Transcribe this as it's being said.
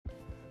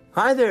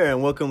Hi there,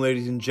 and welcome,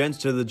 ladies and gents,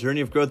 to the Journey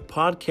of Growth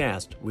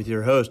podcast with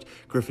your host,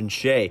 Griffin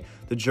Shea.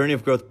 The Journey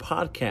of Growth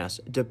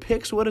podcast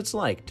depicts what it's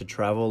like to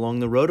travel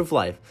along the road of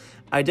life,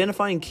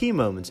 identifying key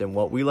moments in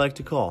what we like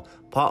to call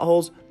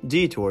potholes,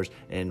 detours,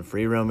 and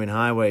free-roaming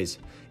highways.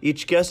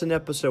 Each guest and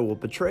episode will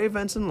portray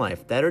events in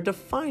life that are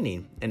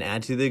defining and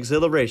add to the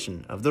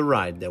exhilaration of the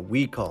ride that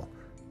we call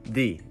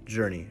the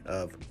Journey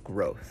of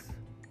Growth.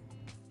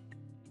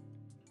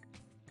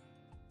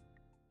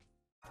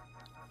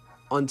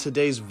 On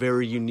today's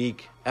very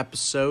unique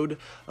episode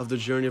of the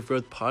Journey of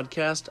Growth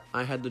podcast,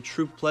 I had the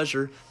true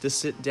pleasure to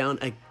sit down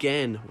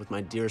again with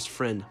my dearest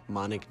friend,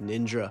 Manik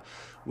Nindra.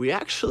 We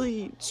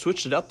actually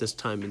switched it up this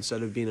time.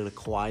 Instead of being in a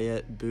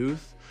quiet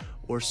booth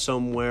or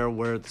somewhere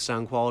where the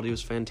sound quality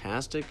was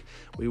fantastic,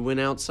 we went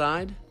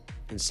outside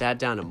and sat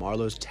down at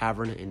Marlowe's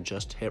Tavern and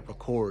just hit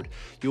record.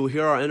 You will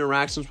hear our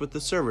interactions with the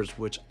servers,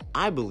 which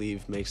I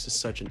believe makes this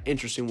such an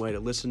interesting way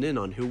to listen in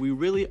on who we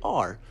really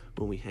are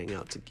when we hang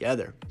out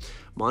together.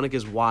 Manik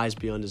is wise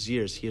beyond his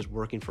years. He is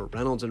working for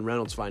Reynolds &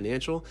 Reynolds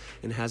Financial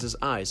and has his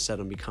eyes set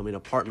on becoming a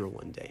partner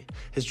one day.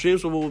 His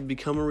dreams will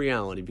become a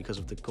reality because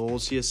of the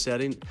goals he is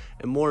setting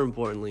and, more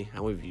importantly,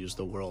 how he views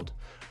the world.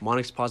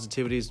 Manik's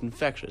positivity is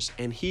infectious,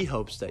 and he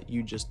hopes that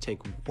you just take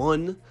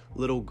one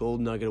little gold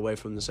nugget away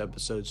from this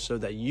episode so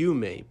that you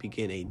may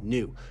begin a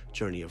new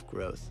journey of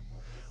growth.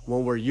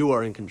 One where you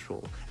are in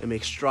control and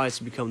make strides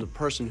to become the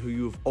person who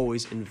you have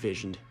always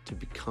envisioned to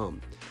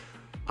become.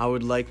 I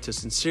would like to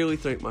sincerely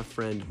thank my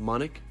friend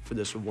Manik for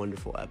this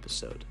wonderful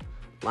episode.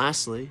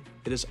 Lastly,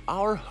 it is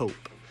our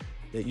hope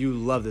that you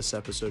love this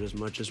episode as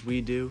much as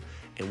we do,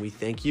 and we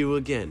thank you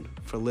again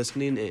for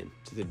listening in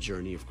to the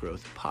Journey of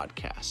Growth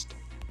podcast.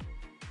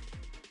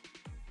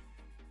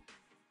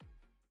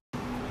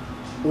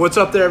 What's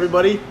up there,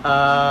 everybody?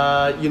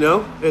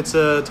 It's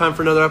time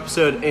for another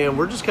episode, and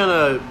we're just kind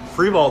of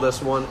freeball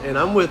this one, and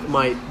I'm with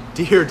my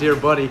dear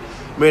buddy,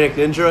 Manik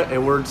Nindra,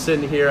 and we're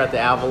sitting here at the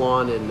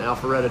Avalon in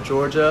Alpharetta,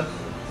 Georgia,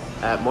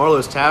 at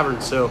Marlowe's Tavern.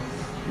 So,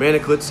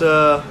 Manik, let's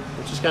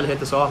just kind of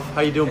hit this off.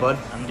 How you doing, bud?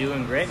 I'm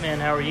doing great,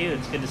 man. How are you?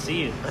 It's good to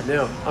see you. I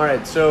know. All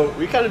right, so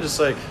we kind of just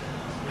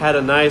had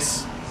a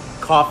nice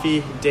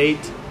coffee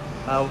date.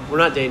 We're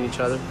not dating each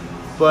other,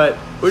 but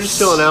we're just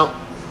chilling out,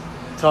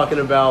 talking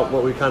about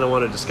what we kind of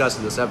want to discuss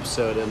in this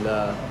episode. And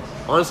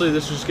honestly,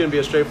 this is just going to be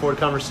a straightforward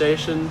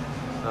conversation.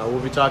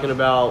 We'll be talking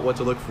about what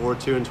to look forward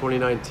to in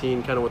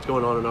 2019, kind of what's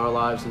going on in our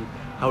lives and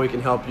how we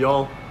can help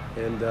y'all.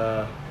 And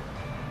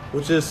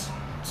we'll just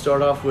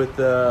start off with,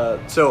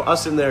 so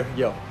us in there,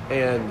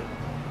 and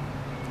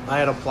I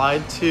had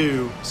applied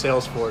to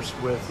Salesforce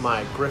with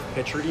my Griff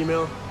Pitcher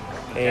email,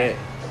 and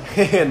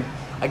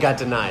I got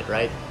denied,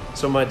 right?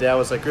 So my dad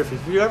was like, Griff,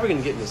 if you're ever going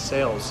to get into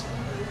sales,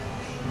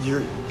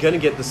 you're going to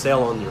get the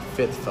sale on your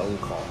fifth phone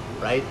call,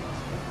 right?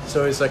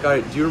 So he's like, all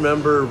right, do you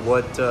remember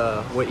what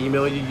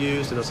email you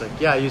used? And I was like,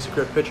 yeah, I used a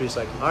Griff Pitcher. He's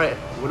like, all right,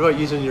 what about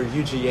using your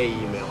UGA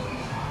email?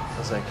 I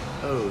was like,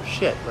 oh,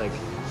 shit. Like,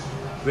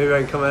 maybe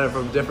I can come at it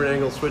from a different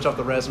angle, switch off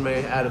the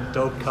resume, add a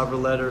dope cover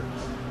letter.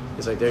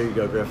 He's like, there you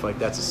go, Griff. Like,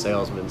 that's a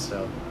salesman.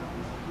 So,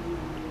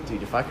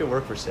 dude, if I could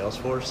work for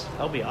Salesforce.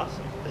 That'll be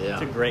awesome. Yeah.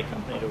 It's a great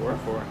company to work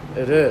for.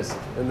 It is.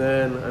 And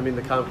then,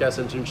 the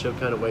Comcast internship,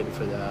 kind of waiting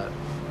for that.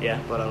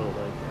 Yeah. But I don't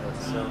like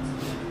that, so.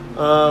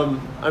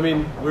 We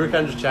were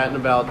kind of just chatting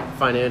about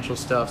financial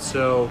stuff.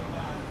 So,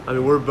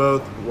 we're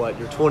both,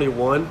 you're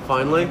 21,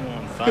 finally?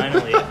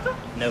 Finally.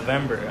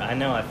 November. I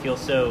know, I feel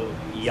so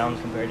young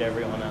compared to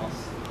everyone else.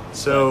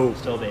 So,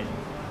 still dating.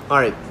 All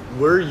right,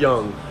 we're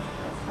young.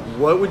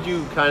 What would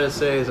you kind of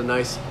say is a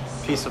nice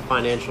piece of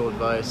financial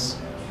advice?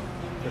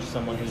 For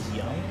someone who's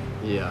young?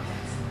 Yeah.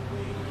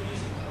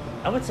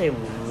 I would say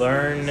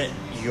learn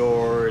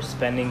your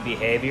spending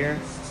behavior.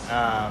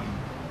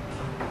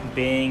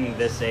 Being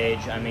this age,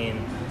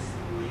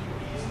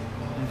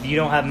 you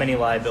don't have many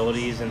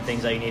liabilities and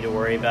things that you need to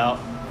worry about,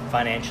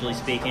 financially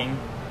speaking.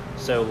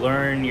 So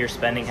learn your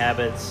spending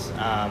habits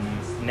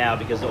now,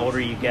 because the older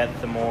you get,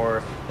 the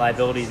more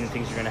liabilities and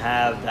things you're going to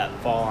have that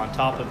fall on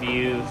top of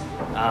you.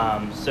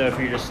 So if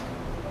you're just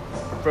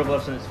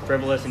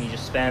frivolous and you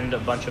just spend a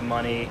bunch of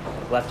money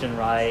left and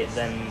right,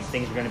 then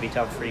things are going to be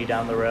tough for you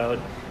down the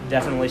road.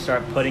 Definitely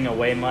start putting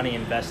away money,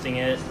 investing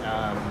it.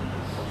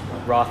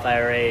 Roth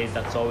IRA,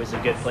 that's always a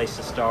good place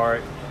to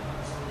start.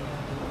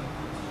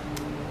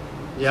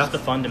 Yeah. Just the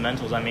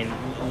fundamentals.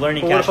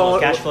 Learning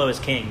cash flow is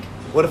king.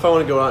 What if I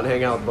want to go out and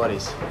hang out with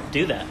buddies?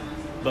 Do that,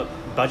 but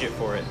budget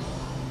for it.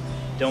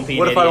 Don't be an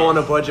What if idiot. I don't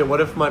want to budget? What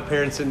if my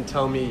parents didn't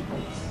tell me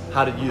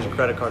how to use a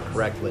credit card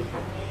correctly?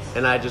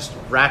 And I just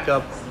rack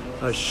up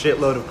a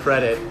shitload of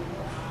credit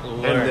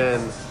and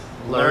then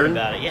learn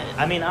about it. Yeah,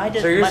 I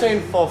did. So you're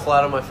saying fall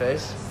flat on my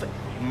face?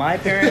 My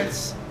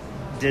parents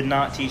did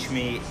not teach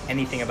me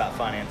anything about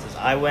finances.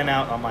 I went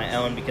out on my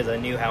own because I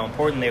knew how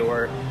important they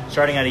were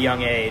starting at a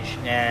young age,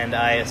 and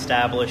I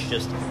established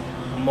just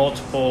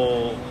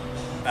multiple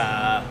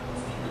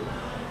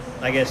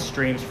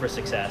streams for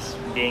success,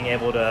 being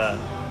able to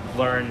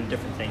learn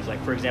different things. Like,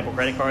 for example,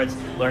 credit cards,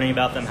 learning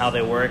about them, how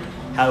they work,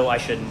 how I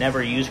should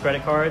never use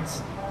credit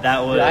cards, That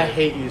was. Dude, I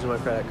hate using my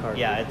credit card.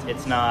 Yeah,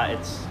 it's not.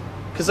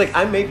 Because, like,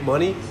 I make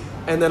money,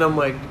 and then I'm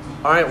like,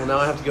 all right, well, now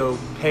I have to go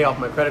pay off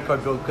my credit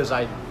card bill because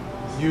I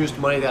used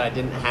money that I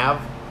didn't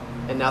have,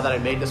 and now that I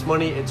made this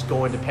money, it's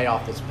going to pay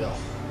off this bill.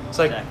 It's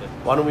like, Exactly.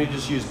 why don't we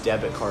just use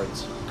debit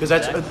cards? Because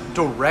that's a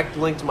direct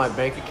link to my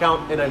bank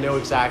account, and I know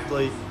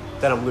exactly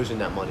that I'm losing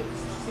that money.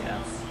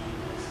 Yeah.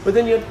 But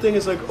then the other thing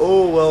is like,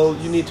 oh, well,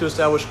 you need to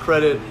establish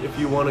credit if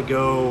you want to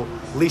go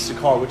lease a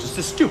car, which is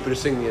the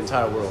stupidest thing in the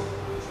entire world.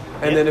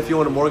 And then if you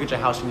want to mortgage a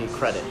house, you need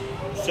credit.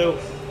 So,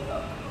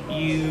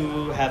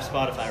 you have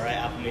Spotify, right?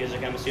 Apple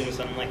Music, I'm assuming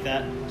something like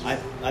that.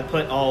 I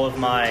put all of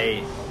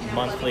my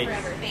monthly.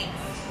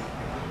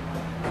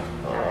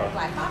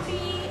 Black coffee,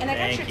 and I got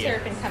Thank your you.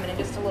 terrapin coming in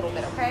just a little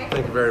bit, okay?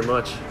 Thank you very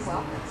much. You're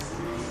welcome.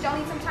 Y'all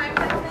need some time,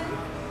 gentlemen?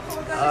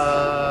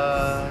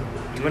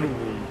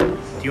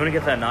 Do you want to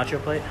get that nacho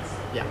plate?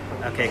 Yeah.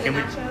 Okay, The can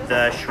we nachos?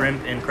 the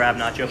shrimp and crab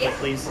nacho plate, Yeah.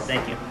 please?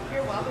 Thank you.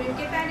 You're welcome.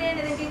 Get that in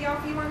and then give y'all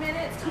a few more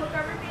minutes to look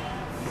over things.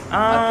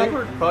 I think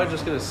we're probably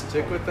just going to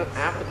stick with the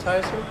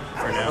appetizer.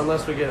 For now.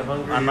 Unless we get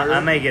hungry. I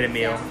may get a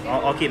meal.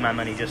 I'll keep my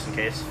money just in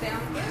case.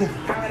 Sounds good.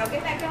 All right, I'll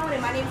get that going,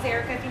 and my name's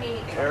Erica if you need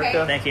anything, Erica.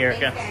 okay? Thank you,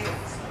 Erica. Thanks,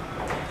 guys.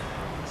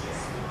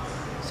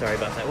 Sorry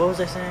about that. What was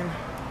I saying?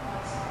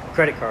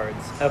 Credit cards.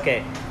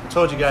 Okay. I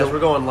told you guys, we're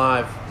going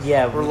live.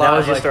 Yeah, We're that live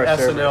was just like our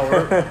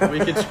SNL. We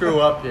could screw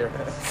up here.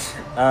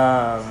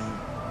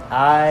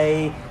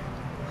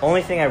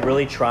 Only thing I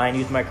really try and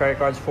use my credit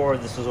cards for,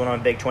 this was one of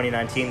my big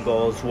 2019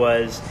 goals,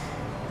 was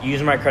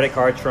use my credit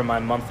cards for my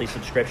monthly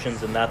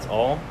subscriptions, and that's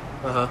all.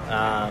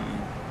 Uh-huh.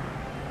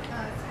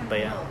 But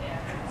yeah.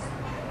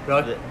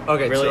 Really?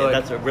 Okay, really, so like,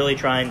 that's really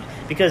trying,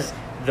 because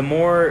the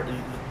more,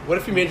 what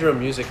if you made your own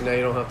music and now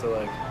you don't have to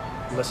like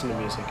listen to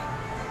music?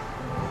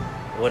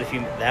 what if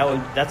you,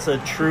 that's a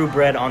true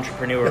bred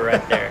entrepreneur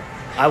right there.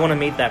 I want to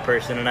meet that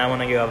person and I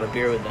want to go have a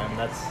beer with them.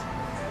 That's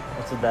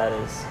what that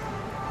is.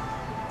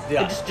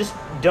 Yeah. Just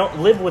don't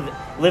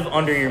live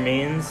under your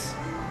means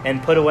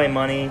and put away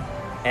money,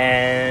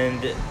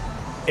 and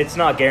it's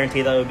not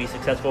guaranteed that it would be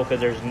successful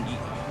because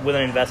with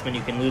an investment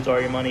you can lose all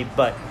your money,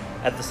 but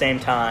at the same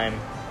time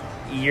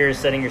you're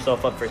setting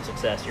yourself up for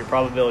success. Your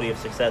probability of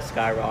success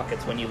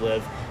skyrockets when you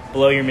live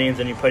below your means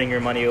and you're putting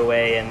your money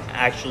away and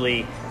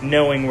actually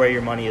knowing where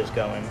your money is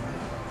going.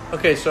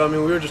 Okay, so I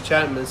mean, we were just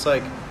chatting. It's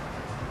like,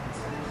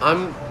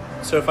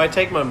 so if I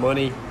take my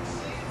money,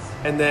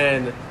 and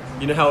then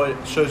you know how it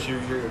shows you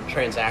your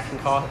transaction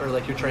cost or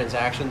like your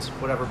transactions,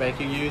 whatever bank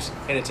you use,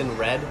 and it's in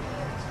red.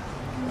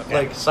 Okay.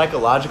 Like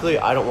psychologically,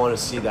 I don't want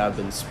to see that I've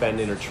been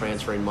spending or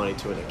transferring money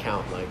to an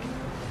account. Like,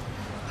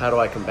 how do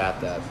I combat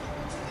that?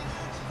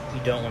 You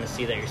don't want to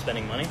see that you're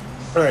spending money?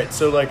 All right,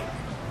 so like,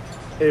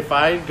 if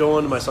I go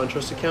onto my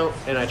SunTrust account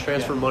and I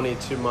transfer money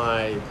to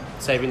my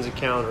savings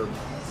account or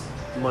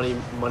money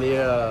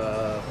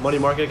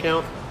market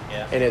account,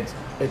 Yeah. and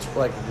it's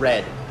like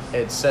red,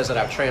 it says that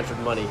I've transferred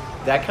money.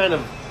 That kind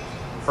of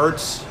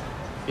hurts,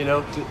 you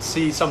know, to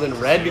see something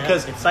red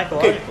because it's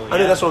psychological. Okay, I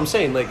know that's what I'm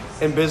saying. Like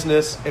in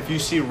business, if you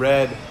see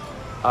red,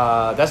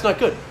 that's not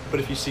good. But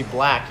if you see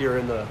black, you're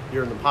in the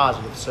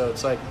positive. So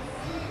it's like,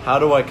 how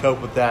do I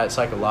cope with that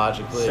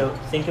psychologically? So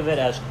think of it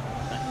as,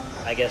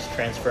 I guess,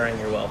 transferring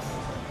your wealth.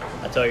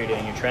 That's all you're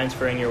doing. You're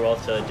transferring your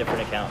wealth to a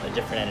different account, a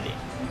different entity.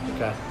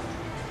 Okay.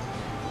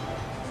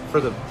 For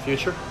the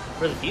future?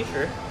 For the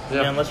future. Yeah.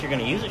 I mean, unless you're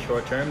going to use it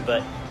short term,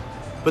 but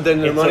But then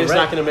the It's money's a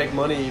not red. going to make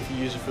money if you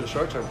use it for the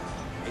short term.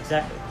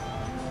 exactly.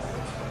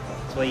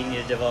 That's why you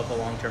need to develop a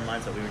long-term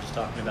mindset. We were just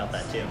talking about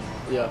that too.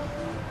 Yeah.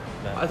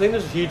 But I think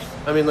there's a huge,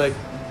 I mean, like,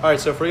 all right,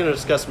 so if we're going to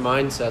discuss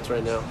mindsets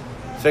right now,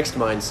 fixed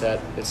mindset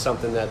is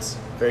something that's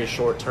very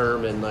short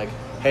term and like,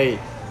 hey,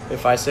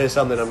 if I say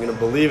something, I'm going to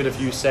believe it.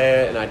 If you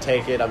say it and I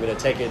take it, I'm going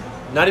to take it,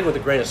 not even with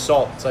a grain of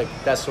salt. It's like,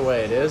 that's the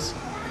way it is.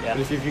 Yeah. And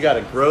if you got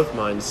a growth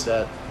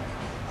mindset,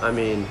 I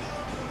mean,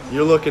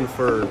 you're looking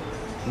for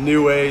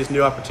new ways,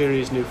 new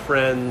opportunities, new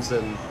friends.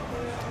 And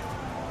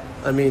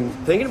I mean,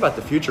 thinking about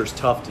the future is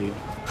tough, dude.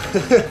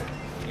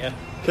 yeah,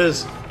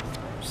 Because,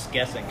 just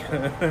guessing.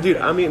 dude,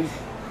 I mean,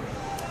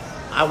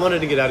 I wanted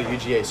to get out of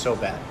UGA so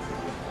bad.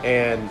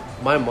 And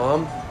my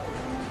mom,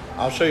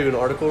 I'll show you an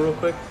article real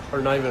quick,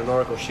 or not even an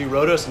article. She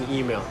wrote us an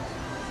email.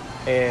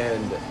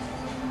 And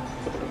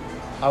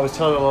I was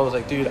telling my mom, I was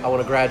like, dude, I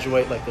want to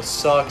graduate. Like, this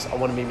sucks. I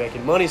want to be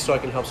making money so I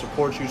can help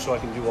support you, so I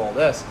can do all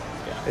this.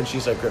 Yeah. And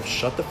she's like, Griff,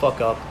 shut the fuck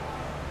up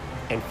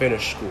and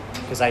finish school.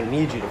 Because I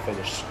need you to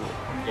finish school.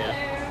 Yeah.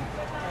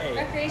 Hello. Hey.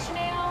 Recreation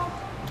ale?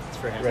 It's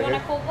for him. Right. You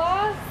want a cold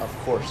glass? Of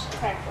course.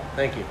 Okay, cool.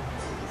 Thank you.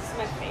 This is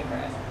my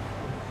favorite.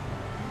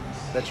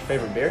 That's your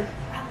favorite beer?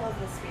 I love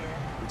this beer.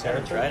 I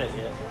haven't tried it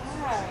yet.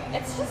 Yeah,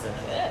 it's just good.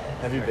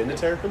 Have you been to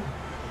Terrapin?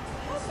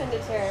 I've been to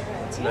Terrapin.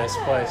 It's a nice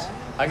place.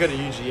 I go to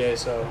UGA,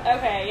 so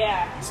Okay,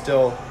 yeah.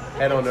 still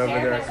head on over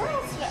Terrapin. there. Where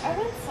else did I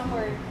went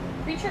somewhere.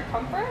 Creature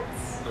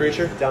Comforts?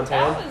 Creature, That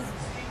downtown? was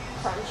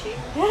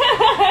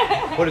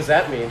crunchy. What does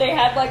that mean? They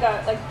had like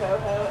a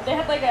boho. They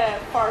had like a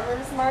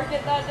farmer's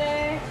market that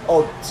day.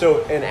 Oh,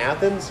 so in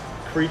Athens,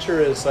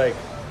 Creature is like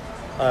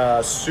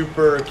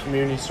super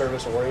community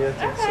service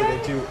oriented, so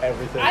they do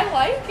everything. I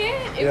like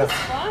it. It was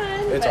fun.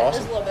 It's but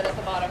awesome. There's a little bit at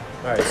the bottom.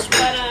 All right, sweet.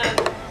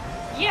 But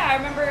yeah, I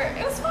remember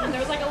it was fun. There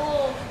was like a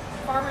little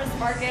farmer's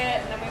market,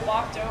 and then we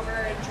walked over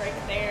and drank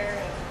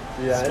there.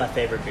 And It's my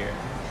favorite beer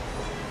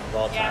of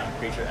all time.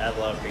 Creature. I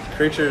love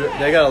Creature.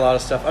 They got a lot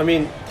of stuff. I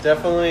mean,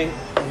 definitely,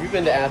 if you've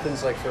been to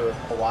Athens like for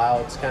a while,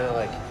 it's kind of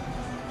like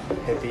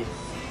hippie.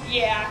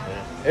 Yeah.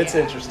 It's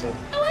interesting.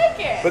 I like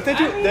it. But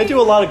they do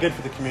a lot of good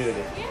for the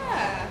community.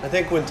 Yeah. I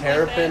think when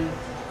Terrapin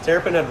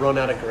had run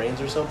out of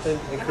grains or something,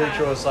 and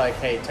Creature was like,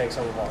 hey, take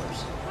some of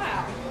ours.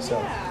 Wow. So,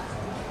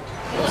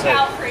 Look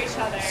out for each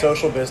other.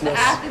 Social business. The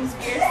Athens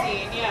beer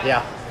scene,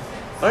 Yeah.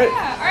 All right.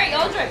 Yeah. All right,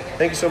 y'all enjoy.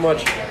 Thank you so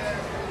much.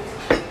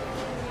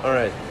 All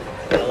right.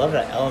 I love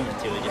that element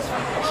to it. Just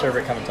a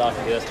server come and talk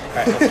to us. All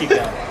right, let's keep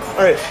going.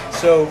 All right.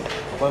 So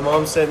my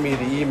mom sent me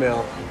the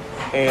email,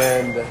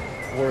 and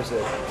where's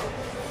it?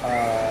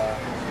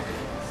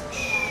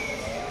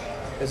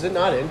 Is it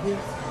not in here?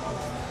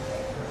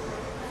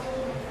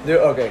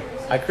 Okay.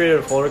 I created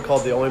a folder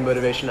called "The Only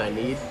Motivation I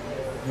Need."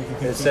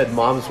 It said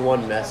 "Mom's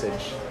One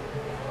Message."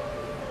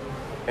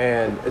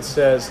 And it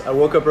says, I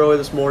woke up early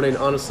this morning.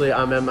 Honestly,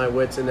 I'm at my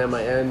wits and at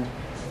my end.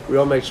 We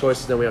all make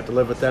choices, then we have to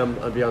live with them.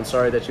 I'm beyond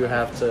sorry that you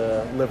have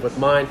to live with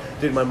mine.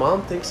 Dude, my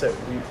mom thinks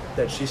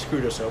that she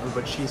screwed us over,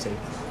 but she's a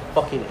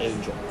fucking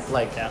angel.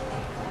 Like,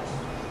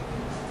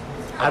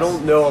 I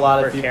don't know a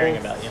lot of people caring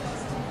about you.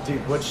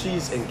 Dude, what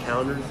she's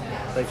encountered,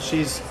 like,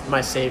 she's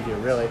my savior,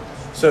 really.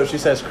 So she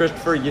says,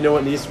 Christopher, you know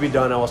what needs to be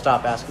done. I will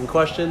stop asking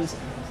questions.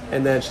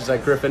 And then she's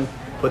like, Griffin,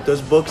 put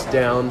those books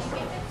down.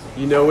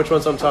 You know which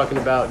ones I'm talking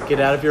about. Get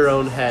out of your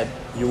own head.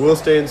 You will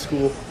stay in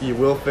school. You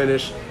will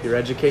finish. Your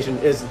education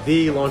is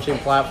the launching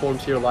platform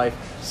to your life.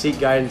 Seek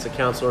guidance, a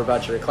counselor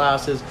about your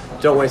classes.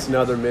 Don't waste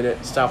another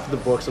minute. Stop with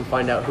the books and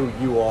find out who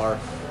you are.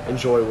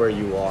 Enjoy where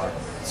you are.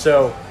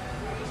 So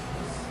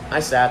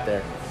I sat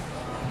there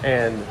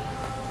and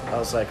I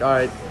was like, all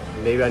right,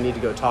 maybe I need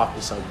to go talk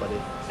to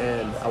somebody.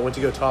 And I went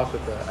to go talk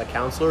with a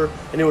counselor,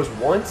 and it was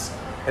once,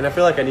 and I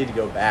feel like I need to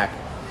go back.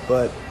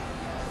 But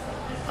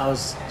I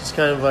was just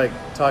kind of like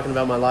talking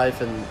about my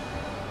life and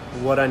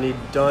what I need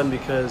done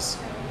because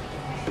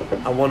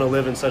I want to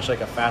live in such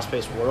like a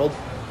fast-paced world.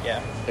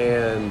 Yeah.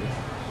 And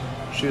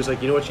she was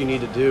like, you know what you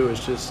need to do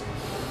is just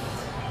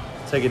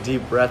take a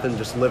deep breath and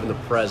just live in the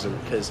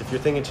present. Because if you're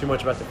thinking too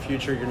much about the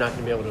future, you're not going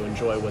to be able to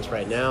enjoy what's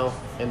right now.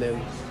 And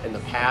then in the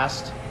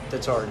past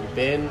that's already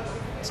been,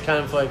 it's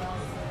kind of like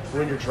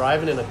when you're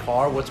driving in a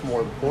car, what's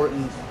more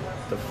important,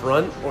 the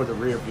front or the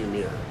rear view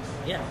mirror?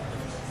 Yeah.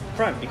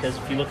 Front, because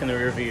if you look in the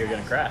rear view, you're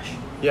going to crash.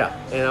 Yeah,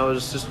 and I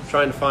was just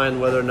trying to find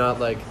whether or not,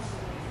 like,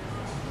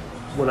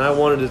 when I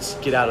wanted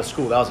to get out of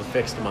school, that was a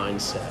fixed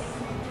mindset.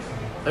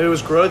 I mean, it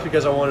was growth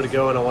because I wanted to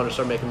go and I wanted to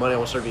start making money, I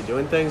wanted to start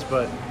doing things,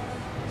 but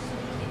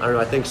I don't know,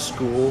 I think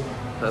school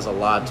has a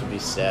lot to be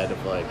said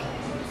of, like,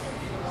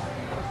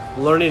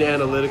 learning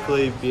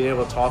analytically, being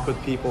able to talk with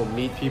people,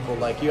 meet people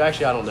like you.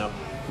 Actually, I don't know.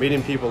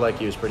 Meeting people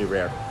like you is pretty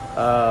rare.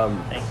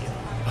 Thank you.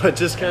 But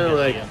just kind of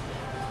like...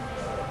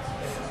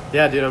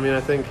 Yeah, dude, I mean,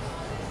 I think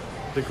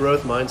the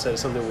growth mindset is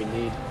something we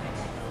need.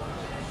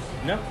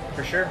 No,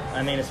 for sure.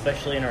 I mean,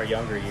 especially in our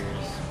younger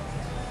years.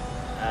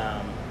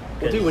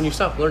 Well, dude, when you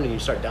stop learning, you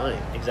start dying.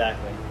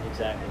 Exactly.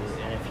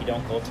 And if you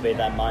don't cultivate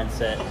that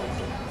mindset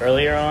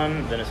earlier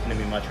on, then it's going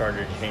to be much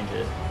harder to change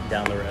it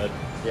down the road.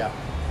 Yeah.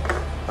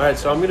 All right,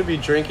 so I'm going to be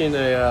drinking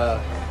a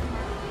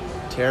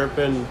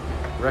Terrapin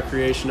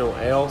Recreational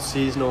Ale,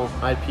 Seasonal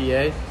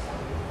IPA.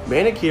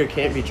 Manik here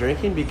can't be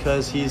drinking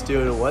because he's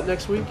doing a what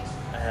next week?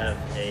 I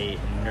have a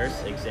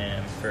nurse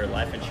exam for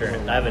life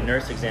insurance. I have a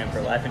nurse exam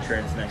for life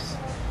insurance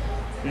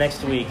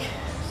next week,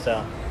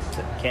 so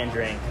can't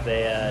drink.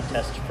 They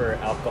test for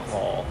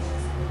alcohol.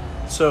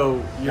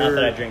 So you're... Not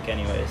that I drink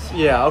anyways.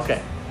 Yeah,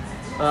 okay.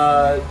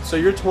 So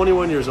you're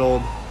 21 years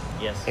old.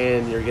 Yes.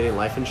 And you're getting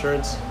life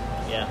insurance?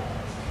 Yeah.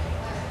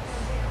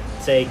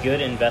 It's a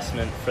good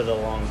investment for the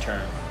long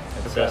term.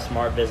 It's a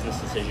smart business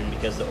decision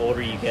because the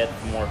older you get,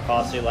 the more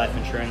costly life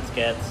insurance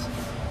gets.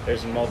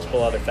 There's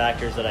multiple other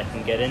factors that I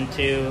can get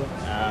into,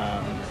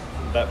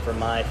 but for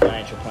my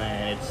financial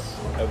plan, it's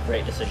a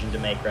great decision to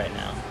make right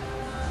now.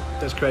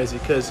 That's crazy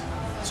because,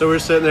 so we're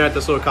sitting there at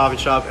this little coffee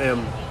shop,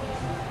 and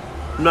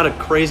I'm not a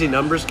crazy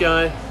numbers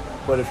guy,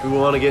 but if we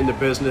want to get into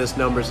business,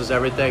 numbers is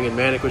everything, and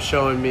Manik was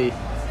showing me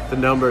the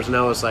numbers, and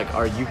I was like,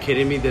 are you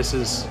kidding me? This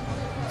is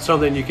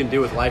something you can do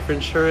with life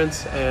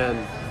insurance,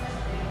 and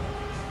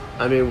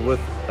I mean, with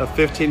a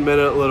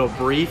 15-minute little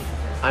brief,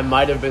 I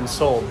might have been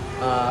sold.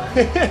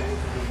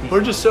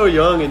 We're just so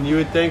young, and you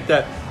would think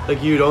that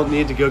like you don't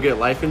need to go get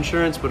life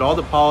insurance, but all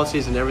the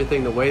policies and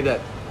everything, the way that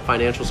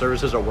financial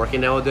services are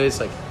working nowadays,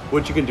 like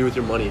what you can do with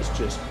your money is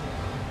just,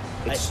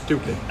 it's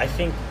stupid. I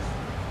think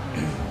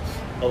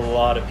a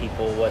lot of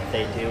people, what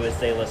they do is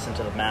they listen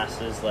to the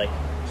masses, like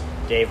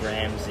Dave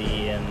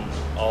Ramsey and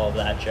all of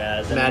that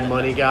jazz. Mad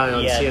Money guy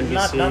on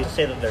CNBC. Not to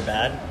say that they're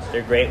bad.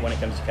 They're great when it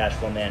comes to cash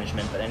flow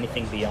management, but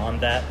anything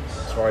beyond that,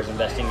 as far as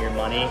investing your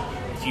money,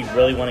 if you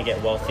really want to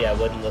get wealthy, I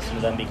wouldn't listen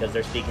to them because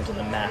they're speaking to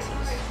the masses.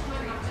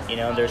 You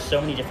know, there's so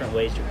many different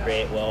ways to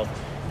create wealth.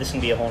 This can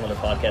be a whole other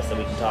podcast that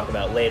we can talk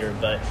about later,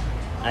 but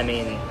I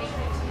mean,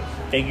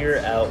 figure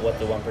out what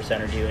the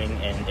 1% are doing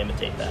and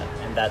imitate that,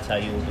 and that's how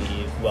you will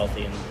be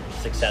wealthy and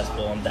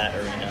successful in that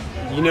arena.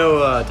 You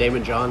know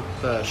Damon John,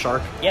 the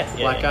shark?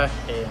 Black guy?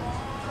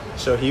 Yeah.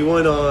 So he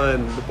went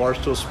on the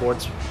Barstool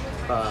Sports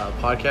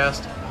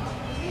podcast,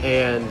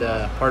 and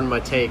pardon my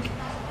take,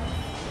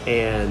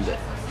 and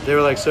they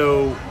were like,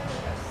 so,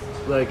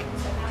 like,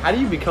 how do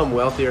you become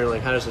wealthier, and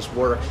like, how does this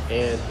work?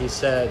 And he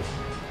said,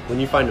 when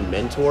you find a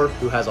mentor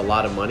who has a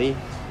lot of money,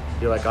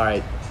 you're like, all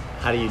right,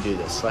 how do you do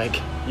this? Like,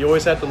 you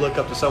always have to look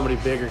up to somebody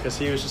bigger, because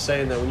he was just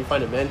saying that when you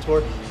find a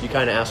mentor, you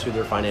kind of ask who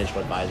their financial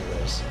advisor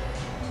is.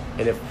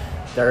 And if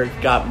they've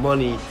got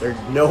money, they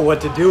know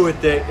what to do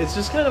with it. It's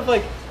just kind of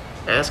like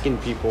asking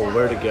people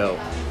where to go.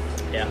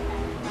 Yeah.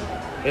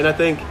 And I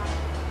think,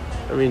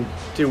 I mean,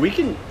 dude, we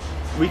can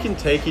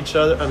take each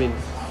other, I mean,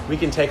 we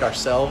can take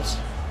ourselves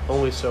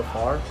only so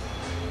far.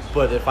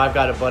 But if I've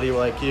got a buddy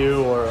like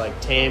you or like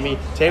Tammy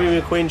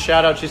McQueen,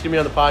 shout out, she's gonna be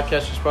on the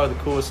podcast. She's probably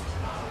the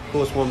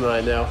coolest woman that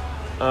I know.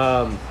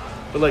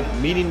 But like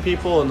meeting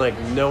people and like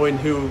knowing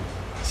who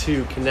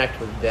to connect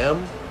with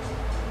them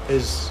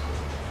is,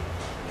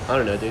 I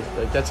don't know, dude.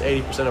 Like that's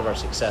 80% of our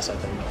success, I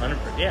think.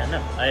 100%. Yeah,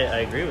 no, I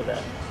agree with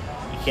that.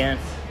 You can't.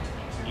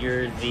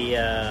 You're the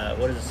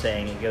what is it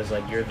saying? It goes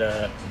like you're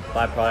the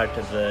byproduct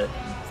of the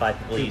 5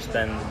 people you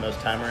spend the most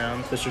time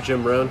around. Mr.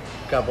 Jim Rohn,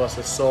 God bless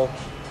his soul.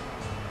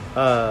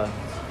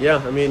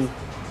 Yeah, I mean,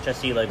 I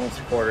see you like once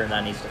a quarter and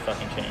that needs to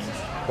fucking change.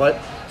 what?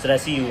 So I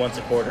see you once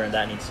a quarter and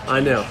that needs to change. I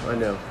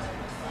know.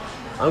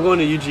 I'm going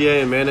to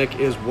UGA, and Manik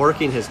is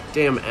working his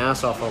damn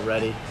ass off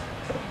already.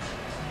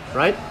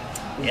 Right?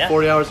 Yeah.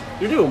 40 hours.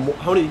 You're doing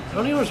how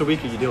many hours a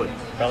week are you doing?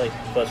 Probably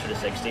closer to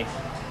 60.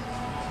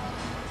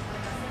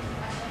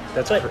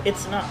 That's But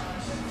it's not.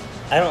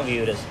 I don't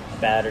view it as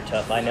bad or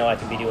tough. I know I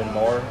could be doing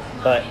more,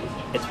 but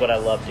it's what I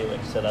love doing,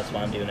 so that's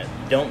why I'm doing it.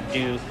 Don't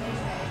do.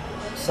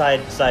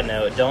 Side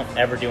note, don't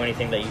ever do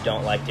anything that you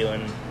don't like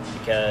doing,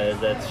 because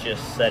that's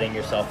just setting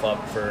yourself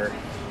up for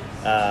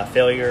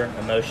failure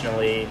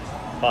emotionally,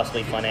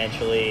 possibly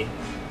financially,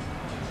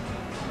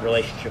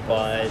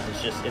 relationship-wise.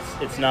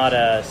 It's not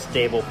a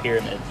stable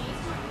pyramid.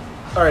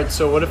 All right,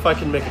 so what if I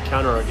can make a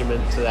counter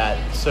argument to that?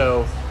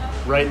 So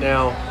right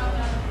now,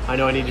 I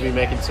know I need to be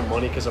making some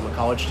money because I'm a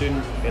college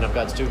student and I've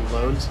got student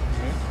loans.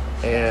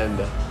 Mm-hmm.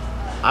 And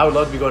I would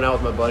love to be going out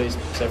with my buddies,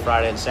 say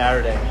Friday and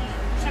Saturday.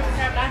 Should we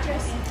grab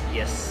nachos?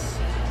 Yes.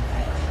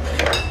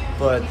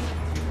 But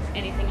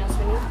Anything else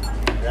we need?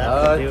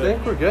 I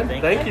think we're good.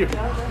 Thank you.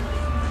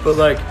 But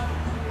like,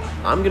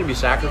 I'm going to be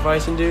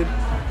sacrificing, dude,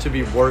 to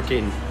be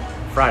working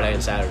Friday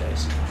and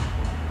Saturdays.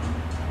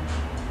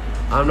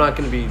 I'm not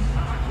going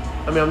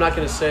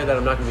to say that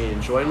I'm not going to be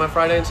enjoying my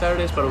Friday and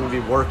Saturdays, but I'm going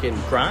to be working.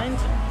 Grind?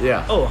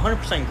 Yeah. Oh,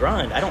 100%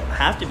 grind. I don't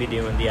have to be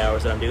doing the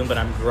hours that I'm doing, but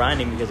I'm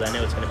grinding because I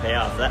know it's going to pay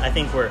off. I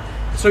think we're...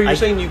 So you're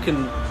saying you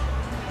can...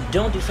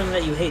 Don't do something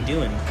that you hate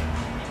doing.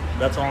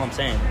 That's all I'm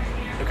saying.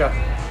 Okay.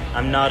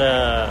 I'm not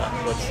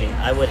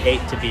I would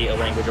hate to be a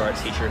language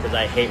arts teacher because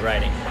I hate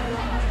writing.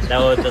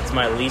 That's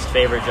my least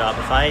favorite job.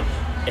 If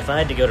I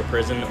had to go to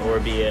prison or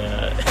be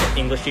a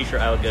English teacher,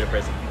 I would go to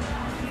prison.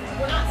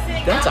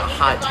 That's a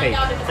hot take.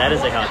 That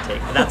is a hot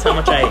take. That's how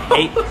much I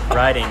hate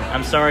writing.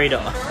 I'm sorry to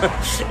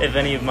if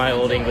any of my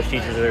old English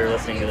teachers are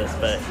listening to this,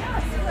 but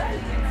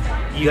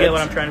you get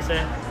what I'm trying to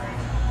say?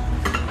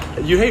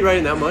 You hate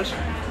writing that much?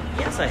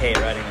 Yes, I hate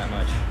writing that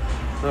much.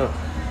 Huh.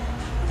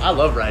 I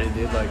love writing,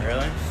 dude. Like,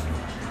 Really?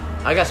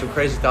 I got some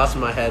crazy thoughts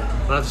in my head.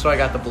 That's why I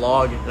got the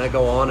blog, and I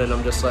go on and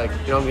I'm just like,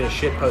 I'm gonna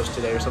shit post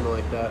today or something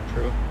like that.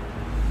 True.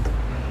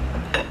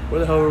 Where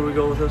the hell were we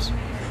going with this?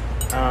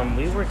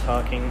 We were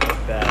talking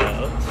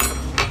about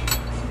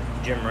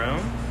Jim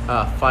Rohn.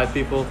 5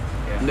 people,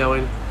 Yeah.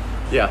 knowing,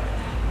 yeah,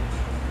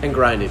 and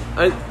grinding.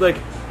 I like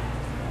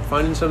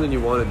finding something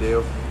you want to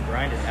do.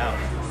 Grind it out.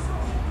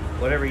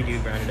 Whatever you do,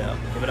 grind it out.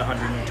 Give it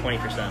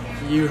 120%.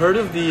 You heard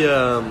of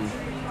the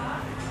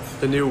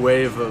new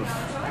wave of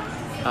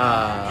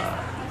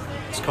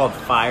it's called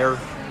FIRE,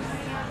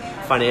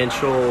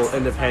 Financial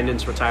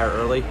Independence, Retire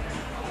Early.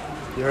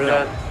 You heard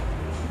of that?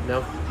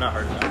 No? Not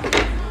heard of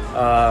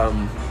that.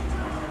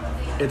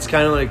 It's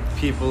kind of like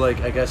people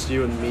like, I guess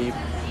you and me,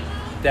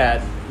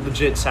 that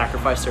legit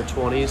sacrifice their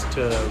 20s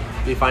to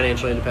be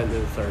financially independent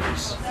in their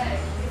 30s.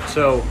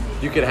 So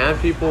you could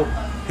have people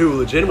who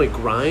legitimately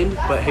grind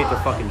but hate their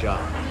fucking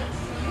job.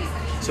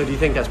 So do you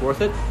think that's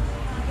worth it?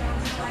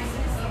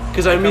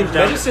 Because I mean,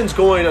 medicine's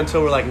going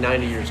until we're like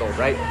 90 years old,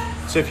 right?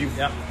 So if you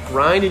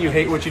grind and you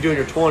hate what you do in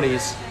your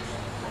 20s,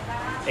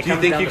 do you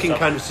think you can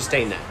kind of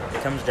sustain that?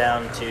 It comes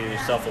down to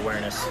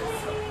self-awareness.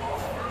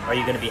 Are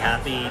you going to be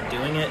happy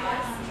doing it?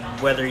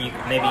 Whether you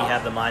maybe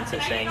have the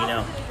mindset saying,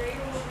 I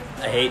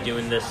hate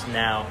doing this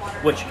now,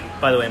 which,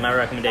 by the way, my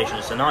recommendation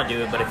is to not do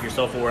it, but if you're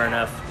self-aware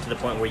enough to the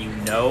point where you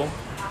know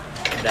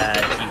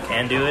that you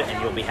can do it and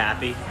you'll be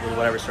happy with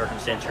whatever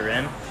circumstance you're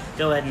in,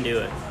 go ahead and do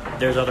it.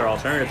 There's other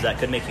alternatives that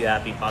could make you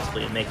happy,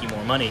 possibly, and make you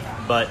more money,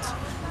 but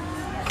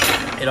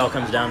it all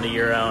comes down to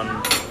your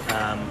own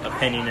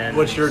opinion and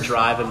What's your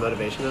drive and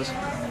motivation is?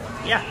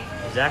 Yeah,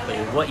 exactly.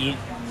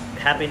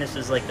 Happiness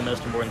is like the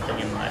most important thing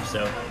in life.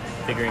 So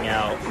figuring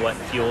out what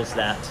fuels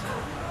that.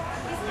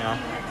 You know?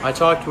 I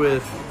talked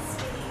with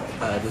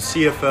the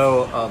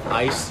CFO of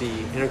ICE, the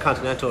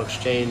Intercontinental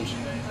Exchange.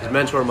 His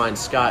mentor of mine,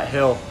 Scott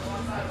Hill.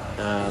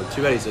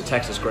 Too bad he's a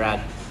Texas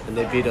grad, and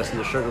they beat us in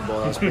the Sugar Bowl.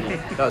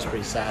 That was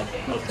pretty sad.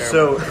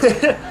 So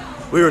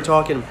we were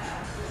talking,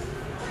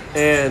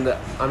 and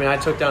I mean, I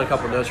took down a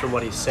couple notes from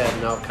what he said,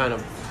 and I'll kind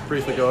of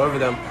briefly go over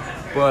them.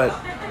 But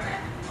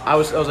I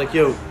was like,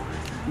 yo,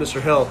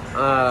 Mr. Hill,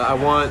 I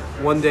want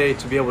one day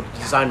to be able to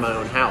design my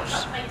own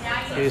house.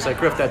 And he's like,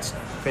 Griff, that's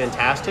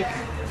fantastic,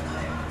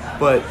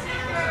 but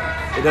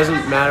it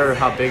doesn't matter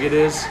how big it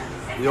is.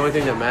 The only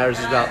thing that matters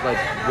is about like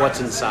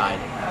what's inside.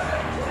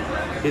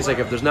 He's like,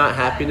 if there's not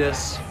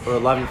happiness or a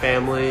loving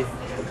family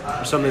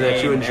or something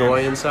that you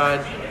enjoy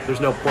inside, there's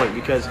no point.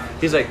 Because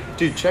he's like,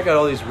 dude, check out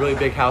all these really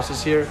big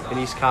houses here in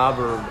East Cobb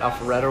or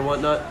Alpharetta or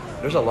whatnot.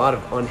 There's a lot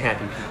of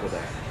unhappy people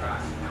there.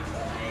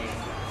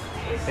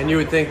 And you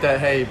would think that,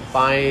 hey,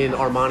 buying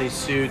Armani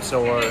suits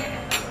or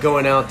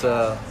going out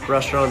to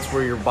restaurants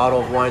where your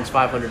bottle of wine's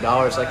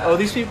 $500, like, oh,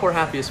 these people are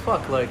happy as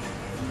fuck. Like,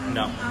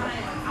 no,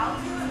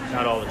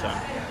 not all the time.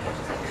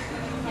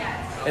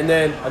 And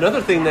then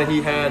another thing that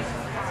he had,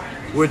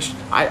 which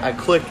I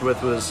clicked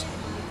with, was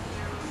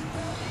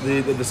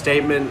the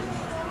statement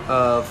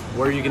of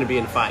where are you going to be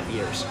in 5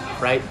 years,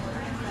 right?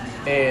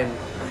 And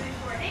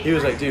he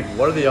was like, dude,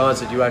 what are the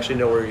odds that you actually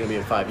know where you're going to be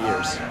in 5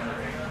 years?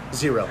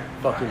 0%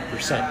 fucking.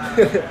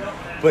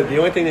 But the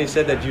only thing they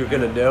said that you're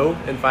going to know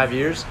in 5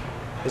 years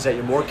is that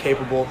you're more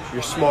capable,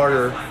 you're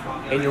smarter,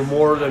 and you're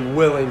more than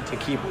willing to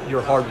keep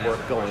your hard work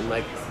going.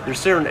 Like, there's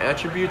certain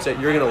attributes that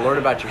you're going to learn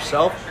about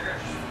yourself,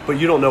 but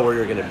you don't know where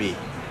you're going to be.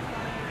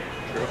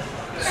 True.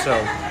 So,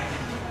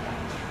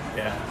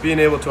 yeah, being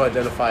able to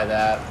identify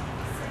that,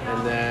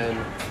 and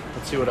then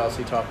let's see what else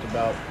he talked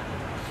about.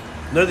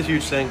 Another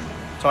huge thing,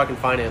 talking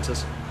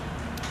finances.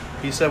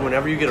 He said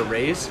whenever you get a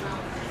raise,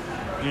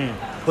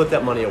 put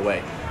that money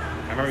away.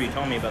 I remember you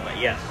told me about that.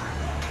 Yes,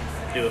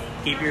 do it.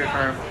 Keep your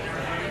current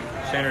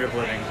standard of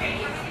living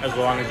as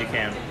long as you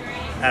can,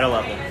 at a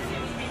level.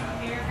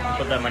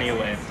 Put that money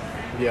away.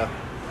 Yeah.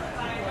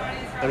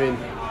 I mean,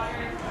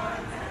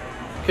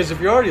 because if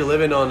you're already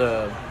living on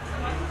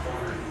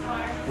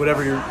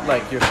whatever your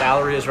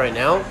salary is right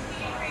now,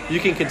 you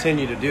can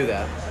continue to do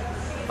that,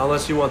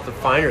 unless you want the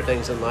finer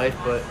things in life.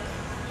 But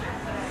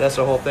that's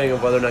the whole thing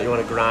of whether or not you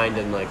want to grind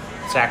and like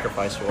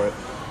sacrifice for it.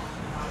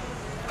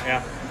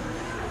 Yeah.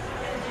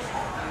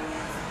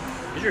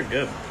 These are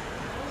good.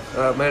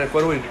 Manik,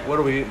 what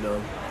are we eating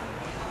on?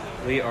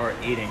 We are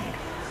eating,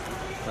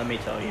 let me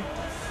tell you,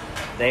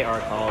 they are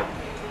called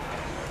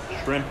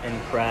shrimp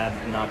and crab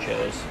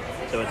nachos.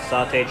 So it's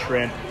sauteed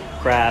shrimp,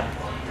 crab,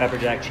 pepper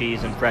jack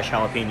cheese, and fresh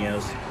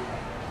jalapenos.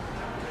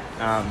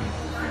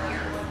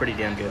 Pretty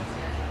damn good.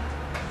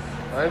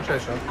 I'd say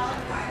so.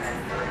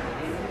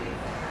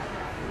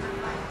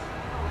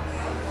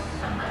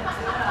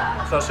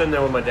 So I was sitting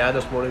there with my dad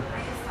this morning,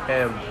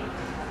 and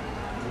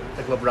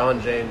like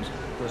LeBron James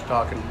was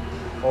talking,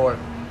 or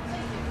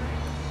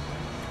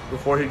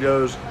before he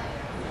goes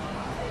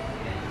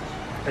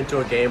into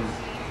a game,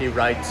 he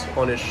writes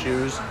on his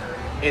shoes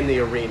in the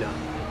arena.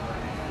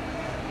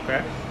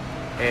 Okay.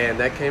 And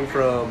that came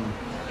from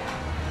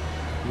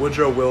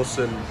Woodrow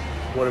Wilson.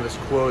 One of his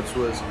quotes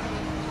was,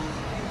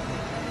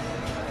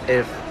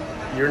 if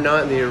you're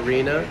not in the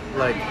arena,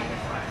 like,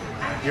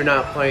 you're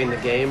not playing the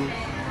game,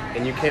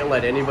 and you can't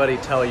let anybody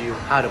tell you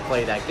how to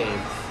play that game.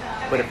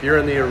 But if you're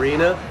in the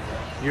arena,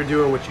 you're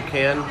doing what you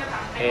can,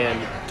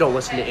 and don't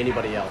listen to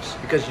anybody else,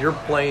 because you're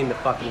playing the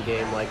fucking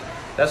game. Like,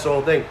 that's the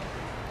whole thing.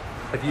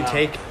 If you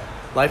take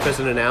life as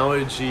an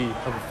analogy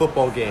of a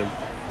football game,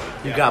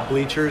 you've got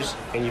bleachers,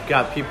 and you've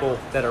got people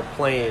that are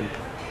playing,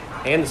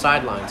 and the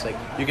sidelines. Like,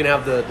 you can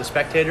have the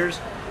spectators,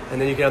 and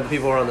then you can have the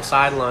people who are on the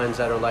sidelines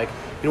that are like,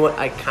 you know what,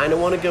 I kind of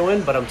want to go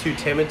in, but I'm too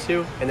timid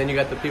to. And then you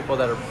got the people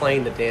that are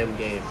playing the damn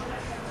game.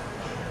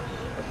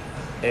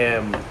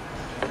 And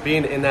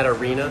being in that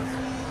arena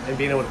and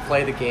being able to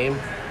play the game,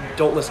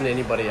 don't listen to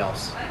anybody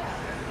else.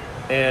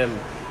 And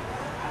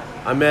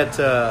I met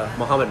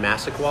Muhammad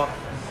Massaquoi.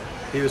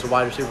 He was a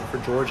wide receiver for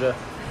Georgia.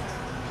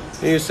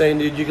 And he was saying,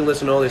 dude, you can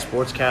listen to all these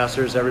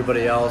sportscasters,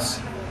 everybody else,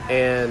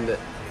 and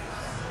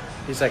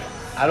he's like,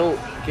 I don't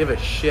give a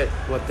shit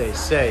what they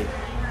say,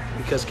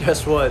 because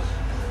guess what?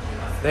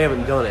 They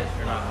haven't done it.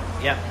 You're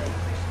not. Yeah.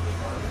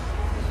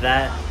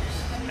 That,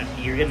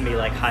 you're getting me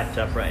like hyped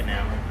up right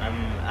now.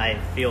 I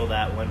feel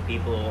that when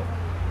people,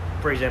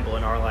 for example,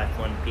 in our life,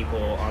 when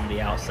people on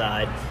the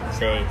outside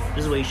say,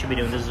 this is what you should be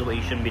doing, this is what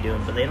you shouldn't be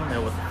doing, but they don't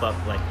know what the fuck,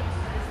 like,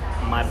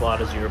 my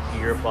plot is your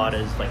plot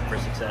is, like, for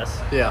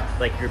success. Yeah.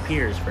 Like, your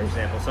peers, for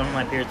example. Some of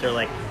my peers, they're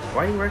like,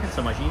 why are you working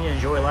so much? You need to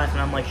enjoy life. And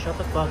I'm like, shut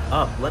the fuck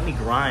up. Let me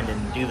grind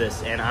and do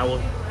this, and I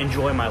will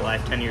enjoy my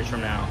life 10 years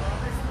from now.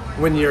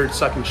 When you're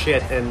sucking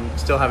shit and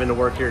still having to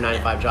work your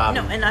 9-to-5 job.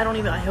 No, and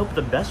I hope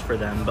the best for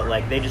them, but,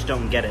 like, they just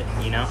don't get it,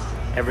 you know?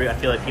 I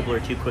feel like people are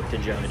too quick to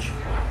judge.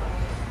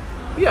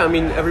 Yeah, I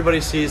mean,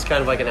 everybody sees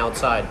kind of like an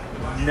outside.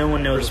 No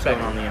one knows Respect.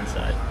 what's going on the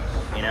inside,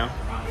 you know?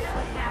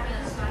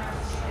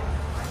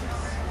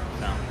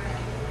 So,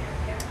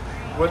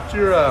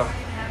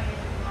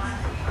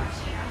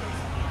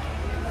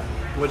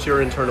 What's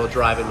your internal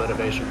drive and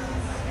motivation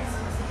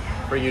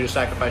for you to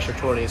sacrifice your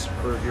 20s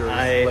for your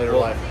later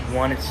life?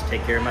 One is to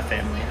take care of my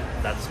family.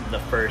 That's the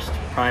first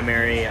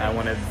primary. I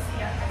want to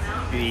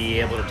be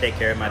able to take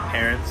care of my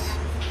parents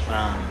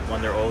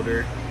when they're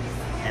older,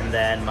 and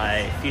then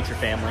my future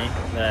family.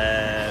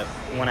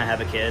 When I have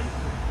a kid,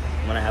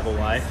 when I have a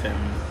wife, and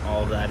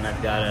all of that, and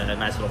I've got a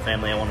nice little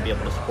family, I want to be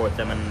able to support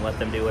them and let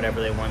them do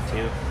whatever they want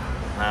to.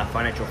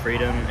 Financial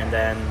freedom, and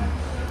then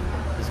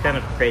it's kind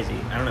of crazy.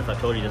 I don't know if I've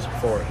told you this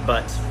before,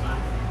 but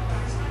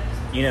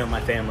you know,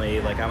 my family,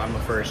 like I'm a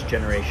first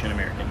generation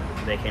American.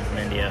 They came from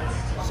India,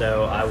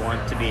 so I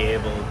want to be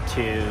able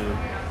to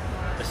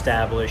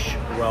establish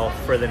wealth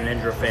for the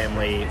Nindra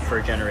family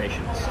for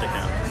generations to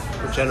come.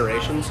 For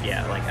generations?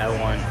 Yeah, like I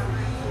want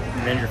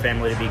the Nindra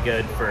family to be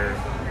good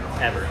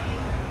forever.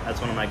 That's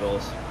one of my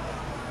goals,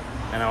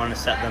 and I want to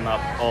set them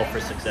up all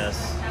for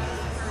success.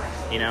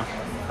 You know.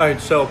 All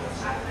right, so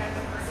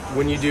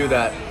when you do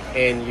that,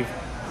 and you've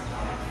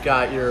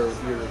got your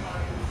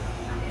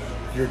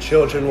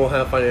children will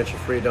have financial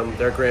freedom,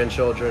 their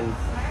grandchildren,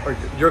 or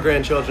your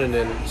grandchildren,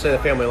 and say the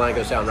family line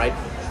goes down, right?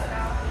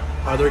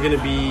 Are there going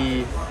to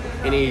be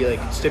any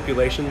like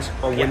stipulations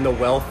on when the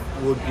wealth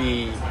would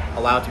be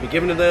allowed to be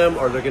given to them,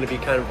 or they're going to be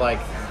kind of like,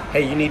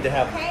 hey, you need to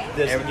have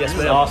this? This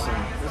is awesome.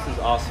 This is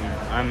awesome.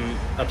 I'm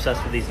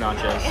obsessed with these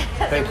nachos.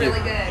 Thank you.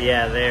 Really good.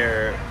 Yeah,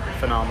 they're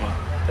phenomenal.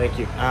 Thank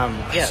you.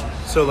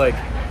 Yeah. So like,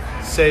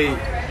 say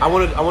I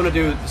want to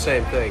do the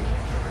same thing.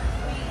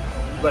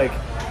 Like,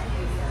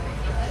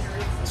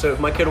 so if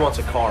my kid wants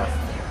a car,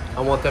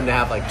 I want them to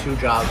have like 2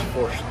 jobs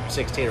before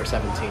 16 or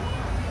 17.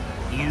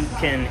 You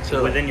can,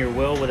 within your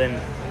will, and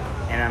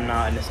I'm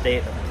not an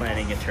estate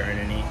planning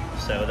attorney,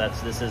 so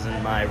this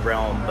isn't my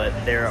realm, but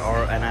there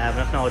are, and I have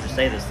enough knowledge to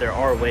say this, there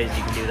are ways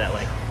you can do that,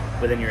 like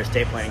within your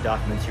estate planning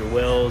documents, your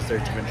wills,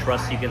 there's different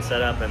trusts you can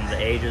set up, and the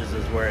ages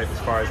is where, as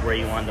far as where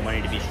you want the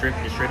money to be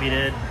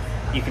distributed,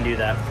 you can do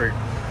that for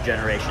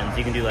generations.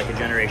 You can do like a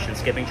generation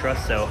skipping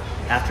trust, so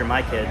after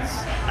my kids,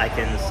 I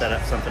can set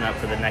up something up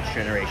for the next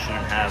generation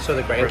and have So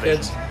the grandkids?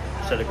 provisions.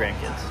 So the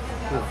grandkids.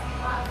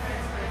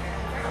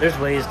 There's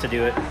ways to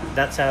do it.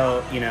 That's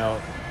how, you know,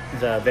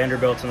 the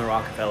Vanderbilts and the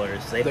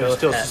Rockefellers, They've both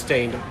still had,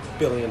 sustained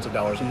billions of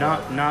dollars.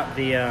 not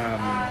the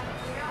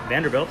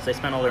Vanderbilts, they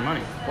spent all their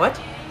money. What?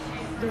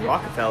 The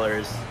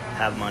Rockefellers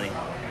have money.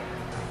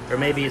 Or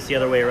maybe it's the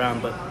other way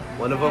around, but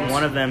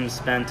One of them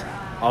spent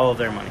all of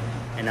their money,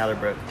 and now they're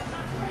broke.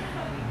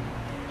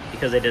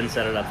 Because they didn't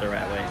set it up the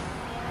right way.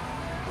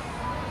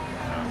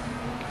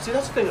 See,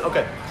 that's the thing.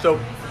 Okay, so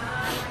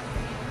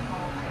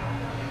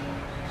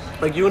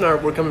like you and I,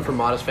 we're coming from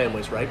modest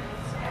families, right?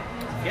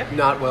 Yeah.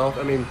 Not wealth.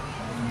 I mean,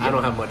 I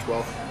don't have much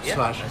wealth.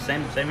 Yeah,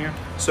 same here.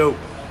 So,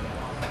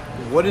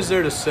 what is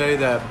there to say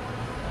that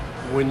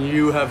when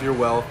you have your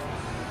wealth,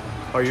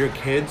 are your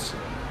kids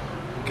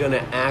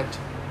gonna act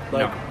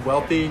like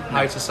wealthy,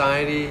 high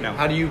society? No.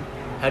 How do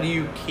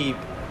you keep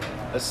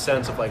a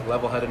sense of like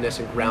level-headedness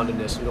and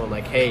groundedness and going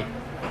like, hey,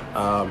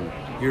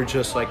 you're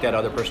just like that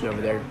other person over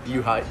there.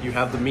 You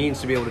have the means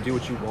to be able to do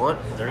what you want.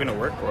 They're going to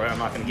work for it. I'm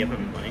not going to give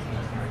them money.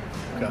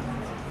 Okay.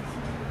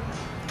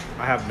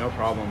 I have no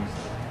problem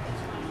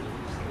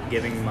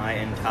giving my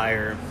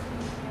entire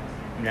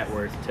net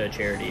worth to a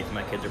charity if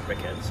my kids are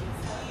prickheads.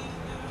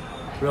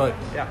 Really?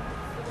 Yeah.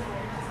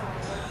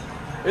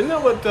 Isn't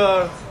that what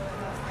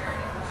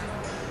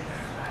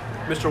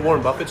Mr.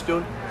 Warren Buffett's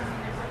doing?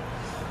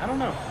 I don't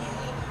know.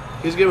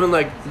 He's giving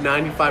like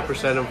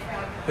 95% of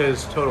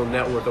his total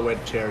net worth away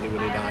to charity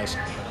when he dies.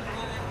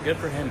 Good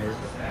for him.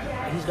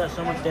 He's got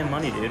so much damn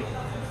money, dude.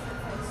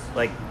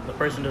 Like, the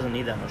person doesn't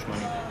need that much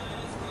money.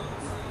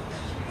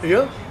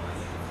 Yeah.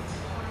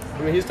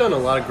 I mean, he's done a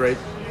lot of great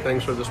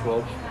things for this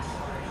world.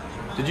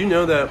 Did you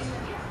know that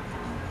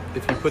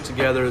if you put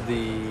together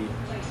the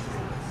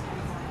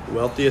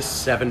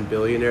wealthiest 7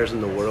 billionaires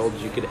in the world,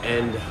 you could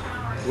end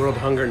world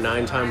hunger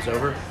 9 times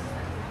over?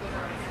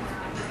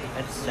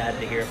 That's sad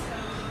to hear.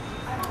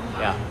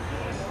 Yeah.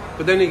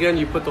 But then again,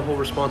 you put the whole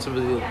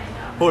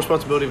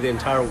responsibility of the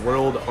entire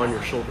world on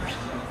your shoulders.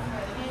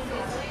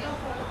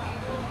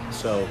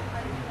 So,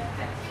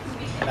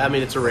 I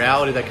mean, it's a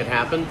reality that could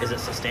happen. Is it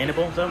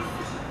sustainable, though,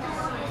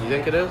 You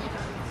think it is?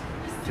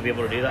 to be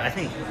able to do that? I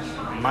think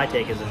my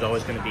take is there's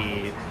always going to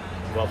be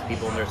wealthy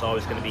people and there's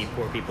always going to be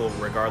poor people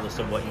regardless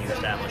of what you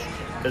establish.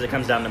 Because it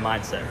comes down to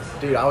mindset.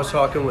 Dude, I was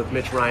talking with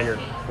Mitch Reiner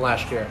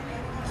last year.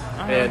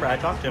 I remember I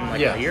talked to him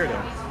like a year ago.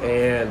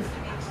 And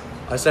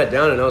I sat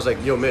down and I was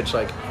like, yo, Mitch,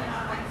 like,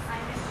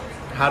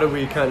 how do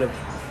we kind of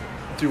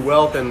do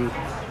wealth and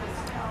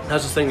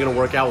how's this thing going to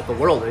work out with the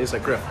world? And he's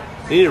like, Griff,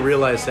 you need to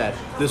realize that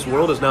this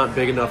world is not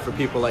big enough for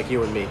people like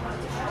you and me.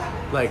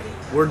 Like,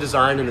 we're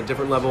designed in a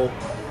different level.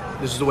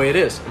 This is the way it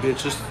is. I mean,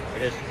 it's just,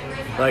 It is.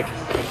 like,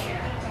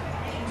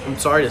 I'm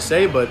sorry to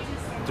say, but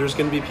there's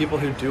going to be people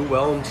who do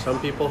well and some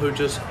people who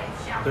just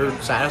they're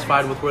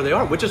satisfied with where they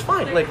are, which is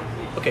fine. Like,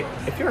 okay,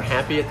 if you're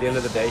happy at the end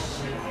of the day,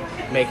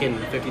 making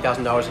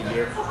 $50,000 a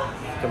year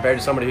compared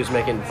to somebody who's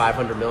making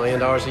 $500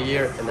 million a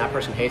year, and that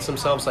person hates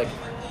themselves, like,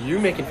 you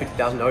making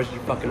 $50,000,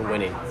 you're fucking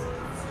winning.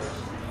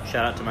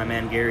 Shout out to my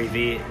man Gary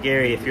V.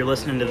 Gary, if you're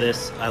listening to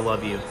this, I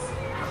love you.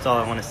 That's all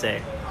I want to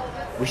say.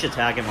 We should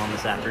tag him on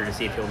this after to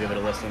see if he'll give it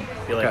a listen.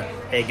 Be like,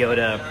 hey, go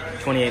to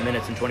 28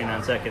 minutes and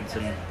 29 seconds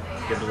and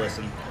give it a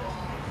listen.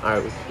 All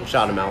right, we'll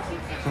shout him out.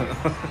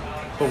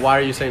 But why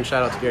are you saying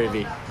shout out to Gary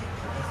V?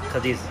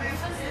 Because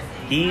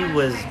he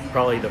was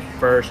probably the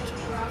first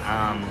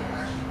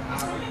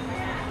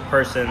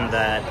person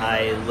that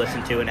I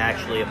listened to and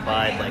actually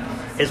applied like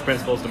his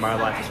principles to my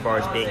life as far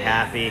as being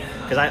happy.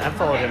 Because I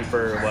followed him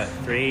for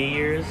 3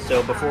 years.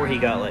 So before he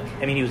got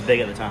he was big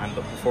at the time,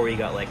 but before he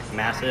got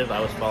massive, I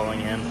was following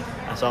him.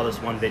 I saw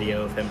this one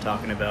video of him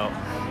talking about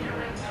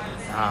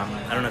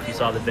I don't know if you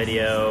saw the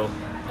video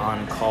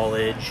on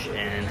college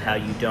and how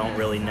you don't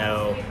really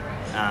know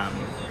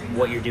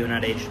what you're doing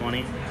at age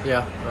 20.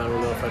 Yeah, I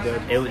don't know if I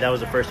did. That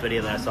was the first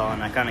video that I saw,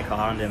 and I kind of caught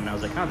on to him, and I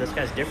was like, oh, this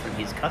guy's different.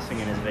 He's cussing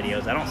in his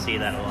videos. I don't see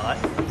that a lot.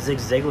 Zig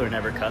Ziglar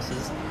never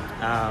cusses.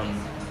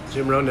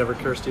 Jim Rohn never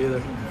cursed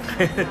either.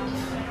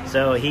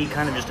 So he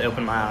kind of just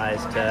opened my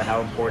eyes to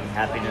how important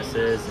happiness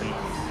is, and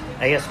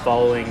I guess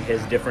following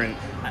his different,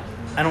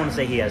 I don't want to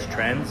say he has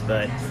trends,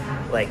 but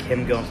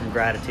him going from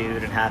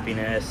gratitude and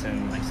happiness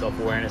and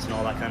self-awareness and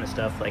all that kind of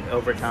stuff,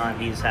 over time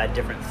he's had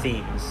different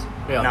themes,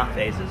 not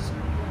phases.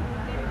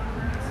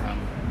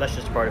 That's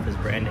just part of his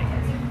branding,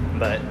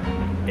 but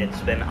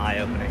it's been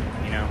eye-opening,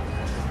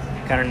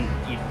 kind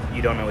of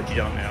you don't know what you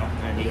don't know,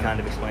 and he kind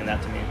of explained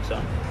that to me. So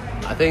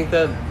I think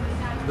that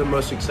the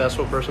most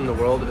successful person in the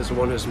world is the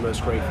one who's the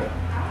most grateful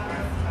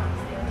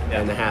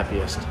and the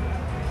happiest.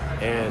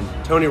 And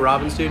Tony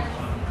Robbins, dude,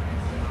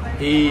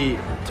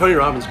 Tony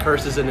Robbins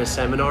curses in his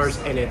seminars,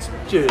 and it's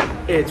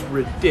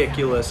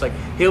ridiculous.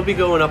 He'll be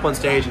going up on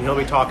stage and he'll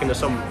be talking to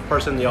some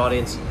person in the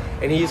audience,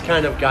 and he's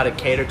kind of got it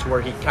catered to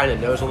where he kind of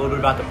knows a little bit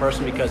about the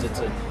person because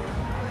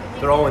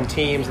they're all in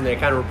teams, and they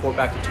kind of report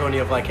back to Tony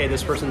of hey,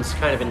 this person's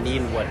kind of in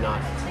need and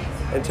whatnot.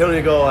 And Tony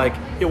will go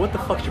yo, what the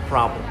fuck's your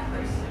problem?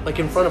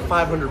 In front of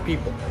 500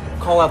 people,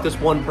 call out this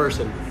one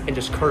person and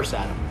just curse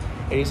at him.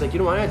 And he's like, you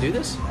know why I do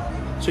this?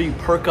 So you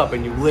perk up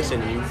and you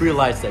listen and you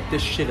realize that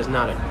this shit is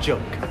not a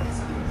joke.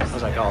 I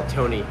was like, oh,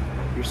 Tony,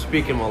 you're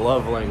speaking my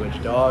love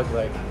language, dog.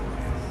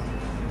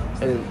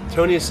 And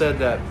Tony said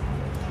that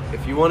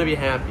if you want to be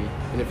happy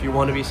and if you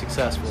want to be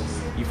successful,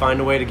 you find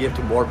a way to give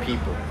to more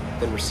people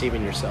than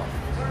receiving yourself.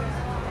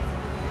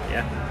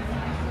 Yeah.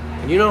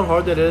 And you know how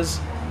hard that is?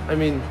 I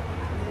mean,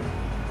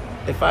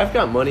 if I've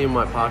got money in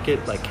my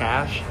pocket,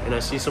 cash, and I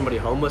see somebody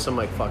homeless, I'm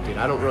like, fuck, dude,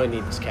 I don't really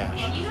need this cash.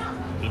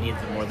 He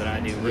needs it more than I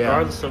do.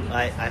 Regardless of,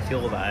 I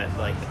feel that,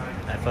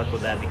 I fuck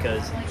with that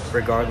because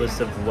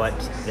regardless of what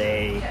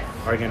they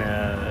are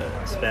gonna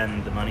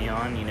spend the money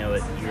on, you're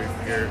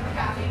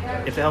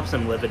if it helps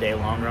them live a day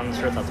longer on this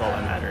earth, that's all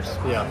that matters.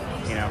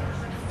 Yeah.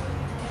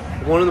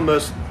 One of the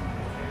most,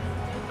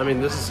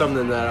 this is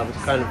something that I was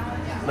kind of,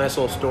 nice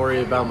little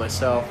story about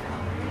myself.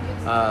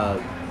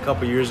 A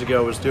couple years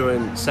ago, I was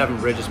doing Seven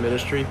Bridges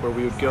Ministry, where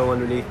we would go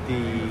underneath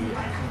the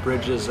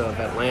bridges of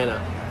Atlanta,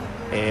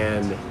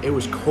 and it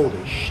was cold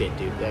as shit,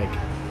 dude.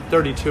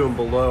 32 and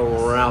below,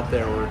 when we're out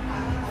there, we're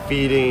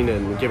feeding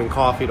and giving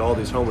coffee to all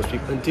these homeless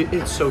people, and dude,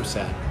 it's so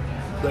sad.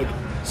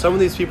 Some of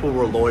these people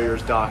were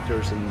lawyers,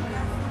 doctors, and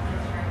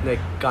they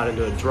got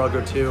into a drug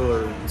or two,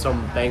 or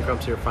some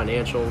bankruptcy or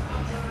financial,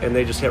 and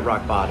they just hit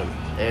rock bottom.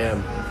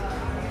 And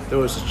there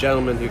was this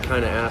gentleman who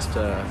kind of asked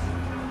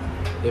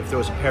if there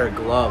was a pair of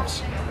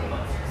gloves.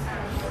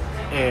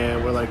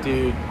 And we're like,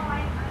 dude,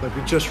 we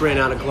just ran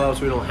out of gloves.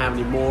 We don't have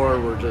any more.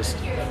 We're just,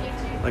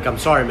 I'm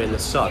sorry, man,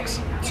 this sucks.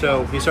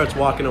 So he starts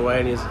walking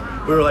away, and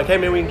we were like, hey,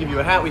 man, we can give you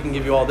a hat. We can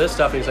give you all this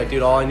stuff. And he's like,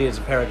 dude, all I need is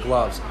a pair of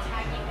gloves.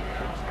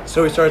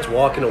 So he starts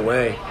walking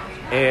away,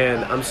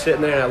 and I'm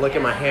sitting there, and I look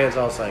at my hands.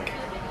 I was like,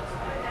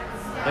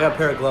 I got a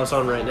pair of gloves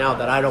on right now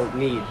that I don't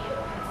need.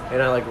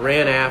 And I,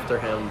 ran after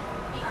him,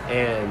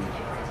 and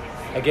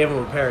I gave him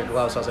a pair of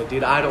gloves. I was like,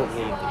 dude, I don't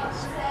need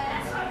these.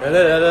 And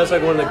that's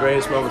one of the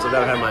greatest moments I've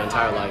ever had in my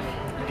entire life.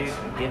 Dude,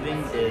 giving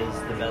is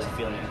the best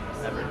feeling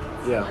ever.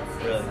 Yeah.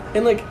 Really.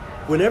 And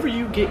whenever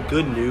you get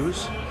good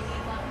news,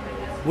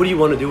 what do you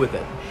want to do with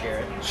it? Share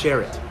it.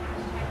 Share it.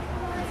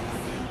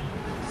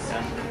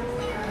 Yeah.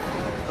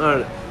 I don't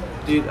know.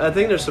 Dude, I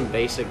think there's some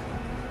basic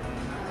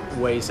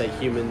ways that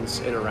humans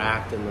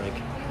interact, and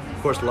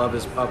of course love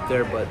is up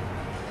there, but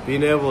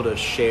being able to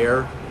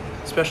share,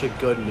 especially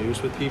good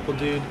news with people,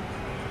 dude,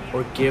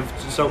 or give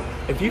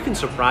if you can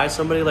surprise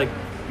somebody,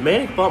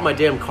 Manik bought my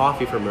damn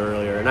coffee from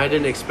earlier, and I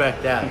didn't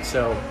expect that.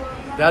 So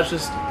that's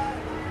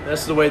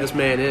the way this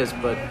man is.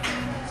 But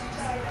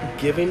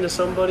giving to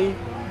somebody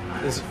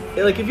is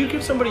if you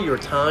give somebody your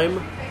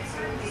time,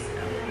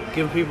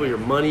 give people your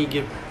money,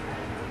 give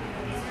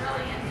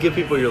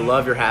people your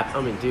love, your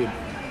happy. Dude,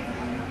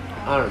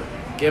 I don't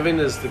know. Giving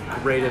is the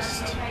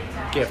greatest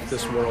gift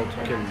this world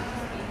can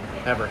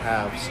ever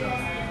have. So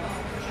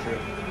It's true.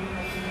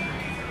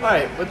 All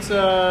right, let's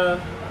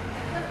kind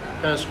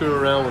of screw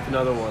around with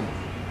another one.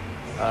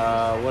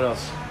 What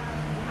else?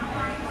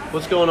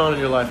 What's going on in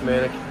your life,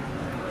 Manik?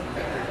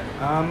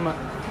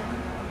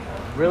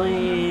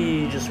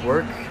 Really just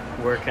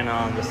working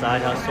on the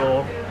side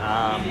hustle,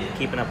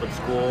 keeping up with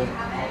school,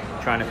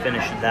 trying to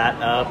finish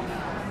that up.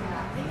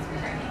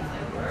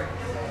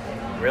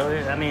 Really,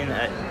 I mean,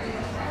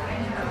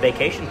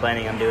 vacation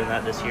planning, I'm doing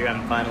that this year.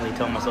 I'm finally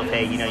telling myself,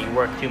 hey, you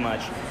work too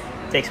much,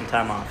 take some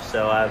time off.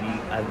 So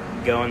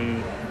I'm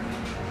going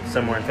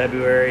somewhere in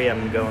February,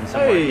 I'm going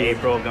somewhere in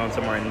April, going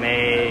somewhere in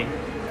May.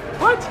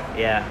 What?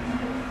 Yeah.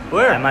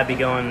 Where? I might be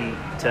going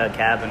to a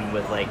cabin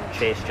with like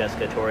Chase,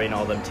 Jessica, Tori, and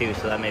all them too.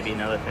 So that may be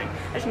another thing.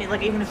 I just mean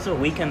like even if it's a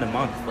weekend a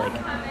month, like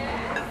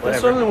whatever.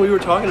 That's something we were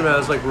talking about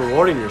is like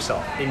rewarding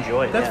yourself.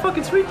 Enjoy it. That's yeah.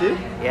 fucking sweet, dude.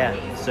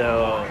 Yeah.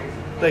 So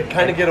Like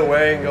kind of get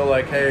away and go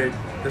like, hey,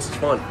 this is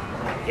fun.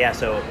 yeah.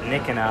 So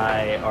Nick and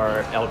I are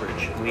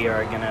Eldridge. We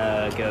are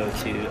gonna go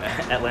to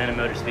Atlanta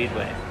Motor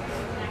Speedway.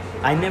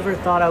 I never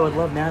thought I would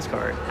love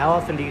NASCAR. How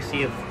often do you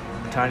see a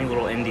tiny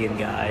little Indian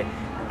guy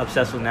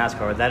obsessed with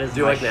NASCAR? That is Do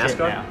you my like shit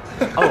NASCAR? now.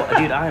 Oh,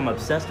 dude, I am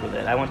obsessed with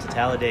it. I went to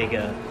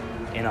Talladega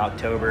in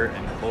October,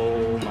 and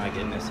oh my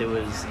goodness, it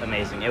was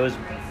amazing. It was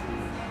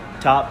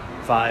top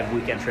 5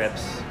 weekend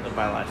trips of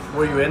my life.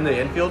 Were you in the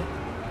infield?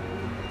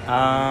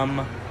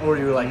 Or Or were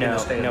you like in no, the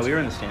stands? no, we were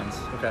in the stands.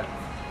 Okay.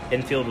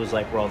 Infield was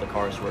like where all the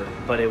cars were,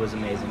 but it was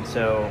amazing.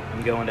 So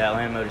I'm going to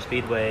Atlanta Motor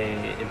Speedway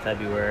in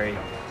February,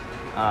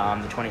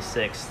 the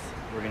 26th.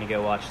 We're going to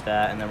go watch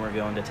that, and then we're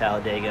going to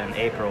Talladega in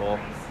April,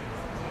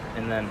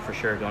 and then for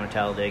sure going to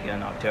Talladega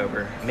in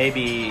October.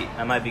 Maybe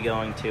I might be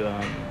going to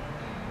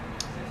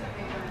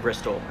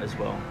Bristol as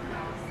well.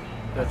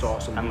 That's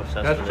awesome. I'm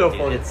obsessed That's with so it, dude.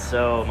 fun. It's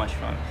so much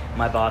fun.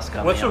 My boss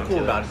got What's me so cool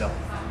onto about it though?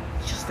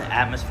 It's just the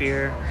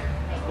atmosphere.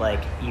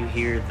 Like you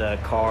hear the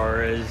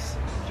cars,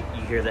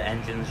 you hear the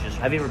engines. Just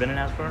have you ever been in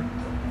NASCAR?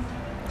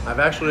 I've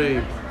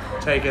actually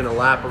taken a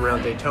lap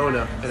around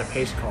Daytona in a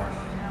pace car.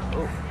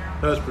 Oh.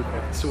 That was pretty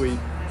sweet.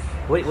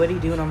 What are you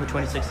doing on the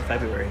 26th of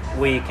February?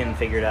 We can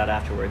figure it out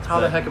afterwards. How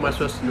the heck am I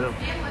supposed to know?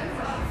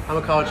 I'm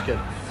a college kid.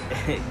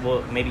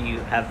 Well, maybe you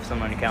have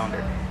some on your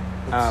calendar.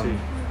 Let's see.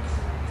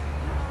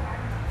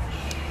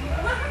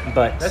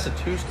 But That's a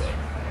Tuesday.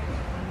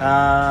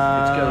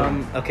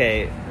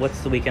 okay, what's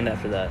the weekend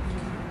after that?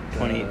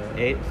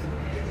 28th?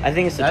 I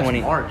think it's the That's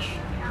 20th. March.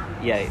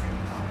 Yeah.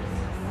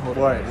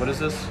 Right, what is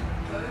this?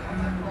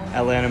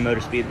 Atlanta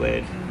Motor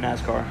Speedway,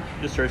 NASCAR.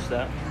 Just search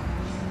that.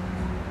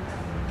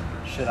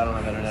 Shit, I don't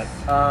have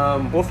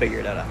internet. We'll figure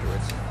it out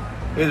afterwards.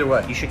 Either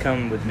way. You should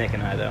come with Nick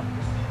and I, though.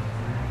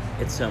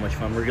 It's so much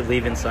fun. We're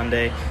leaving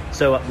Sunday.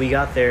 So we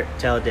got there,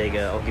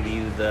 Talladega. I'll give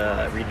you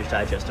the Reader's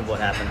Digest of what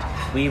happened.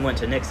 We went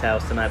to Nick's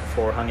house the night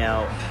before, hung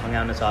out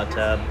in his hot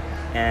tub,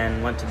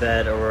 and went to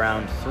bed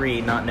around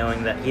 3, not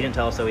knowing that he didn't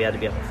tell us that we had to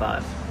be up at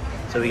 5.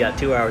 So we got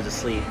 2 hours of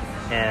sleep,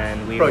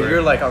 and we Bro, were...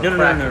 you're like on no,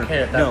 crack no, cocaine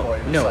at that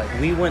point. It's No, like-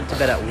 we went to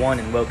bed at 1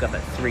 and woke up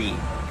at 3,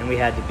 and we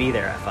had to be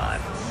there at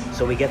 5.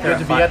 So we get You there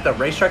have at to 5. be at the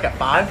racetrack at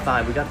 5?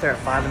 5. We got there at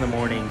 5 in the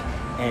morning,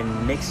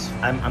 and Nick's...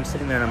 I'm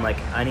sitting there, and I'm like,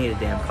 I need a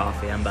damn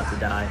coffee. I'm about to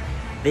die.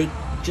 They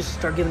just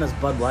start giving us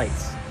Bud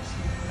Lights.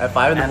 At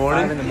 5 in the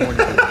morning? 5 in the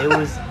morning. It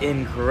was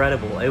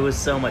incredible. It was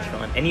so much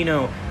fun. And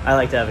I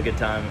like to have a good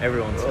time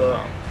every once in a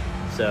while.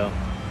 So,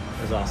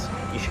 it was awesome.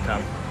 You should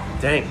come.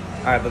 Dang.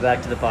 All right, but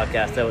back to the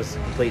podcast. That was a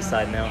complete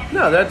side note.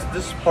 No,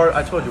 this is part,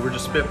 I told you, we're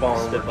just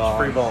spitballing. We're just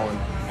free balling.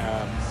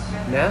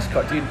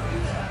 NASCAR, dude.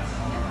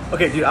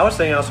 Okay, dude, I was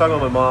talking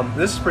about my mom.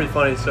 This is pretty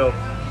funny. So,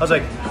 I was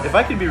like, if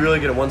I could be really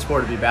good at one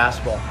sport, it'd be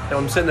basketball. And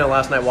I'm sitting there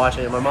last night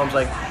watching it, and my mom's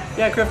like,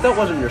 yeah, Griff, that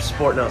wasn't your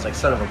sport. And I was like,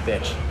 son of a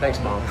bitch. Thanks,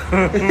 Mom.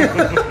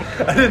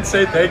 I didn't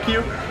say thank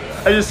you.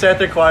 I just sat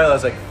there quietly. I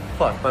was like,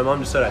 fuck. My mom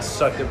just said I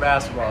sucked at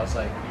basketball. I was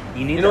like,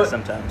 You need know that what?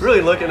 sometimes.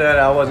 Really looking at it,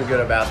 I wasn't good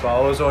at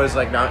basketball. I was always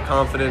like not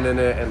confident in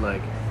it, and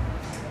like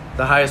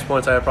the highest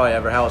points I probably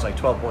ever had was like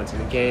 12 points in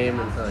the game,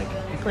 and like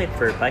You played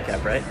for Pike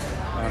Cap, right?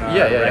 On,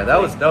 yeah. rec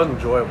That league? was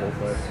enjoyable,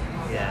 but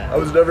Yeah. I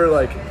was never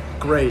like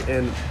great.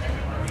 And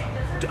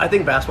I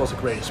think basketball's the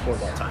greatest sport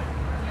of all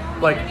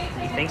time. Like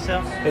You think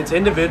so? it's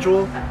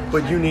individual,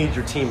 but you need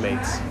your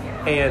teammates.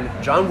 And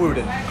John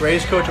Wooden,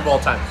 greatest coach of all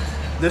time.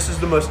 This is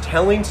the most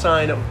telling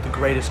sign of the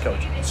greatest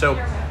coach. So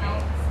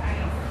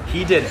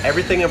he did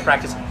everything in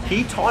practice.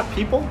 He taught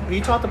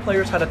the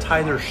players how to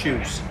tie their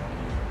shoes.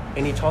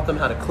 And he taught them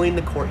how to clean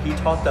the court. He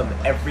taught them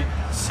every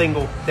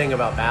single thing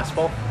about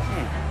basketball.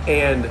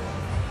 And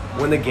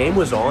when the game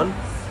was on,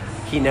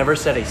 he never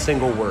said a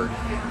single word.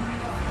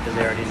 Because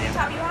they already knew.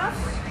 Top you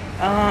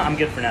off? I'm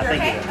good for now. You're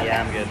Thank okay? you.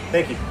 Yeah, I'm good.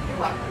 Thank you.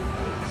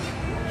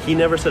 He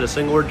never said a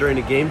single word during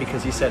the game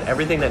because he said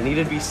everything that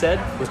needed to be said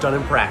was done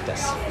in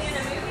practice.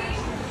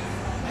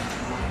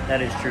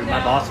 That is true.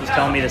 My boss was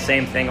telling me the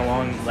same thing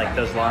along like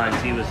those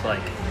lines. He was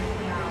like,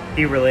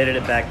 he related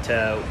it back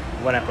to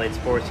when I played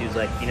sports. He was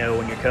like,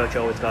 when your coach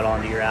always got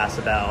onto your ass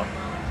about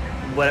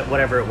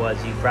whatever it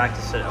was, you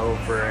practice it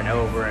over and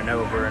over and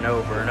over and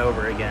over and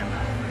over again.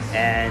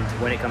 And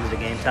when it comes to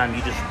game time,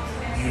 you just,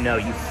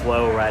 you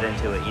flow right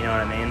into it. You know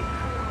what I mean?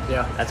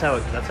 Yeah. That's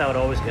how it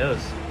always goes.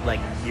 Like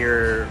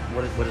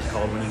what is it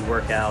called when you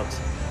work out,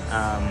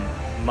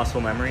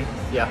 muscle memory.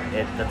 Yeah.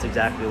 That's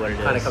exactly what it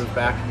is. Kind of comes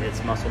back.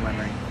 It's muscle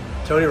memory.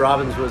 Tony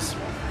Robbins was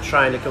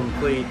trying to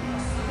complete.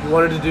 He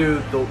wanted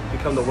to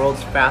become the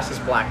world's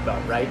fastest black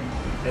belt, right?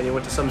 And he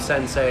went to some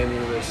sensei, and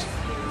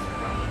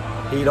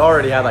he'd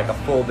already had like a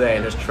full day,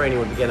 and his training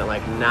would begin at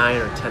like 9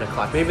 or 10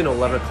 o'clock, maybe even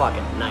 11 o'clock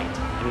at night,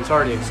 and he's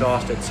already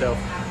exhausted. So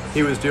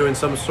he was doing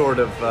some sort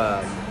of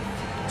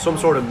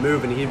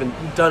move, and he'd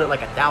done it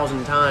like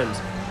 1,000 times.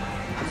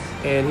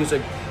 And he's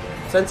like,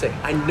 Sensei,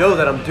 I know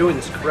that I'm doing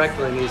this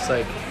correctly. And he's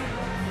like,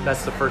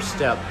 that's the first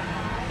step.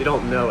 You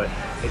don't know it.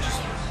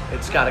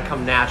 It's got to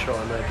come natural.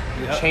 And like,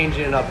 you're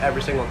changing it up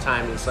every single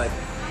time. And it's like,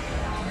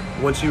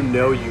 once you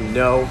know,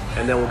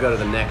 and then we'll go to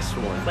the next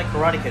one. It's like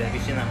Karate Kid. Have you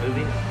seen that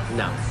movie?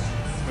 No.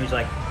 Where he's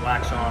like,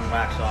 wax on,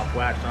 wax off,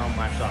 wax on,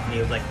 wax off. And he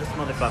was like, this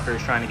motherfucker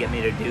is trying to get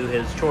me to do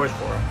his chores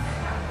for him.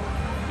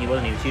 He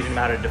wasn't. He was teaching him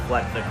how to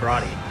deflect the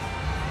karate.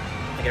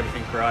 Like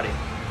everything karate.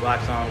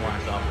 Wax on,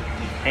 wax off.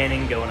 He's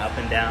painting, going up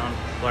and down,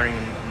 learning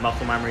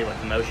muscle memory, like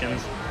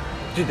emotions.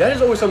 Dude, that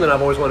is always something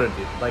I've always wanted to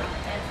do. Like,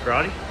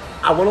 Karate?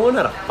 I want to learn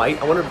how to fight.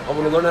 I want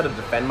to learn how to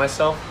defend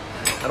myself.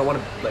 I don't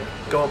want to like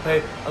go up,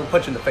 hey, I'm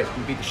punch in the face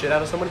and beat the shit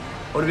out of somebody.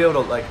 I want to be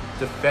able to like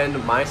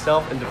defend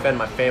myself and defend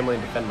my family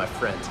and defend my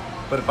friends.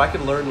 But if I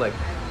could learn like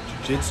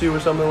jiu-jitsu or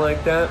something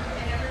like that,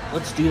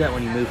 Let's do that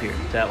when you move here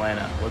to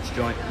Atlanta. Let's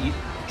join.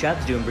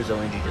 Chad's doing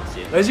Brazilian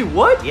Jiu-Jitsu. is he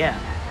what? Yeah.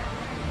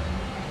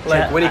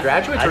 Like Chad, when he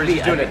graduates, or is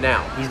he doing it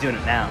now? He's doing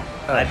it now.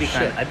 Oh, I'd be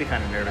shit.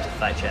 kind of nervous to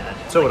fight Chad.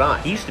 So would I.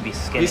 He used to be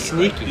skinny. He's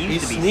sneaky. Like, he used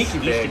He's to be, sneaky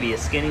He used to big. be a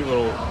skinny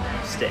little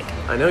stick.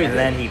 I know he And did.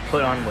 then he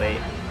put on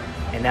weight,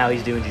 and now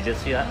he's doing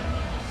jiu-jitsu.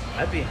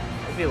 I'd be a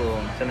little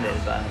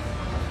intimidated by him.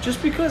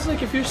 Just because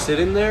like if you're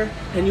sitting there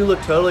and you look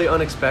totally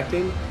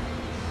unexpecting,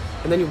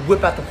 and then you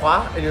whip out the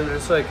plot, and you're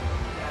just like,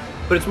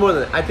 but it's more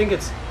than that. I think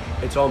it's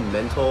all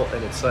mental,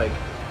 and it's like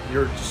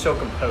you're just so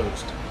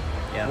composed.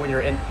 Yeah. When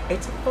you're in,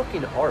 it's a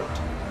fucking art.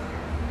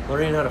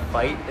 Learning how to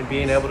fight and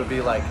being able to be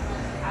like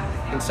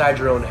inside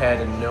your own head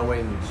and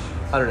knowing,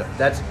 I don't know.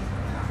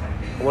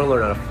 I want to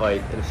learn how to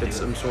fight, and if it's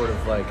some sort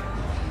of like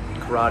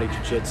karate,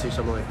 jiu-jitsu,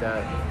 something like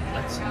that.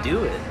 Let's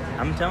do it.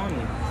 I'm telling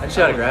you. I just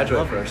gotta I graduate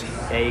love it. first.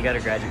 Yeah, you gotta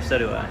graduate. So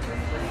do I.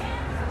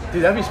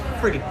 Dude, that'd be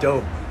freaking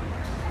dope.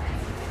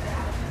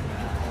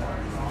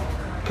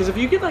 Because if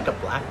you get like a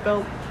black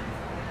belt,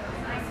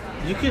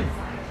 you could,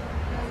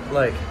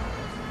 like,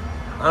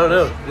 I don't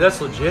know,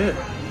 that's legit.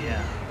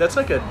 Yeah. That's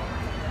like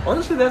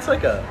honestly, that's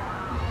like a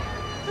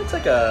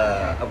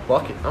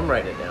bucket. I'm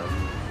writing it down.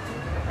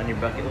 On your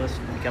bucket list,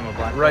 become a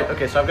black Right, belt.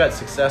 okay, so I've got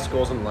success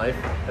goals in life,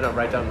 and I'll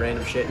write down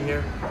random shit in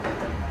here.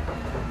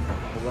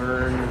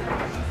 Learn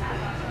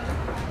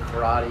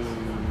karate,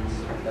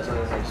 that's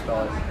not how you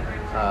spell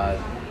it.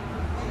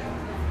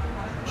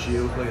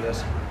 Jew, look at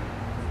this.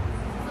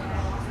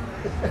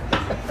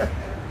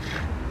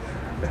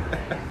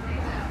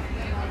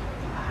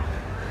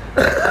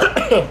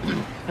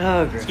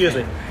 Oh, Griffin. Excuse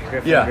me.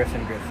 Griffin, Yeah.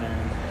 Griffin.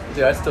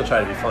 Dude, I still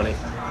try to be funny.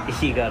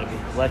 You gotta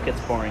be. Life gets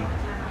boring.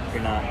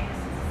 You're not.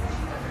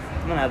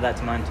 I'm gonna add that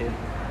to mine too.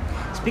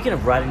 Speaking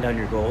of writing down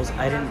your goals,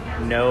 I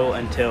didn't know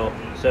until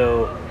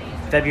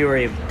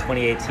February of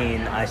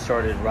 2018. I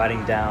started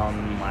writing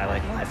down my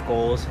life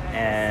goals,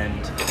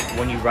 and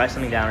when you write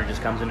something down, it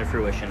just comes into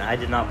fruition. I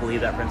did not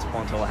believe that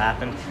principle until it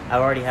happened. I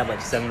already have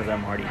 7 of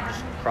them already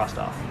just crossed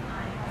off.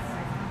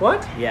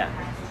 What? Yeah,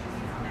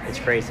 it's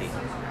crazy.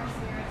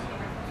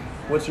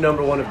 What's your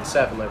number one of the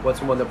 7? Like, what's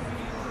the one that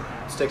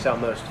sticks out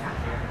most?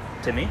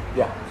 To me,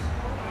 Yeah.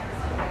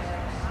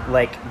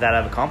 like that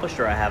I've accomplished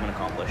or I haven't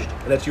accomplished.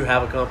 That you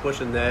have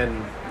accomplished, and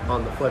then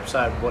on the flip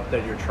side, what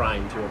that you're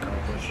trying to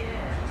accomplish.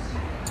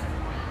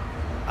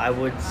 I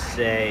would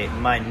say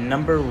my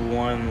number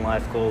one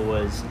life goal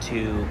was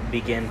to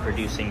begin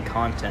producing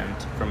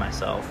content for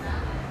myself,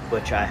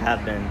 which I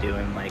have been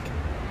doing, like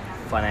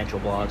financial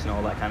blogs and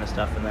all that kind of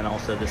stuff, and then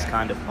also this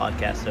kind of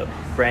podcast. So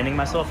branding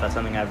myself, that's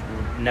something I've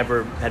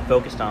never had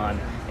focused on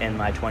in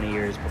my 20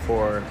 years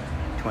before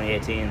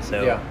 2018.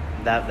 So Yeah.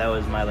 that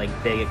was my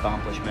big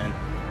accomplishment.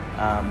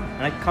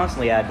 And I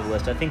constantly add to the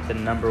list. I think the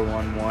number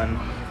one,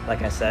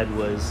 like I said,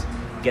 was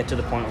get to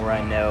the point where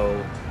I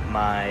know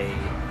my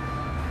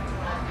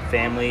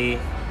family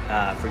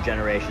for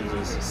generations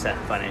is set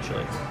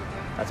financially.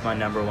 That's my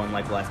number one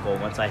life goal.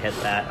 Once I hit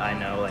that, I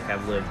know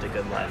I've lived a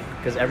good life,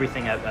 because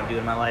everything I'm doing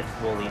in my life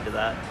will lead to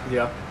that.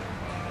 Yeah.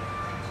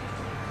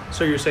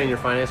 So you're saying your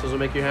finances will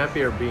make you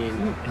happy, or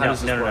being? How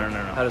does this no. work?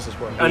 How does this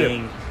work? I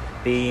know.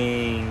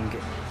 Being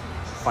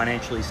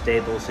financially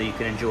stable so you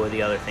can enjoy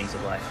the other things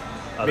of life.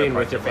 Other Being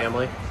parts with your of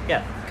life. family.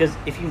 Yeah, because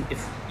if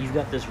you've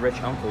got this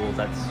rich uncle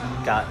that's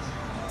got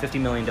 $50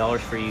 million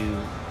for you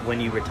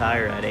when you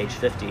retire at age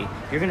 50,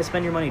 you're going to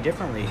spend your money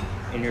differently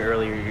in your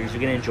earlier years.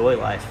 You're going to enjoy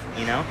life,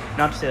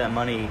 Not to say that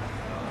money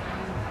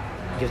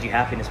gives you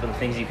happiness, but the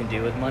things you can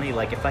do with money,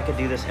 like if I could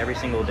do this every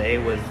single day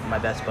with my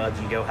best buds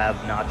and go have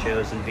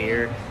nachos and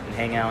beer and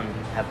hang out and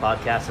have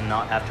podcasts and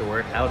not have to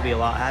work, I would be a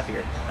lot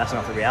happier. That's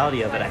not the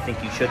reality of it. I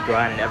think you should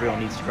grind, and everyone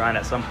needs to grind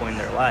at some point in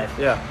their life.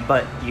 Yeah.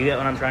 But you get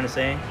what I'm trying to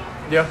say?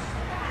 Yeah.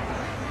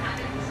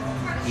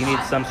 You need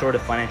some sort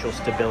of financial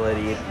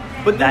stability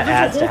But that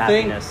there's adds a to whole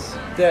thing happiness.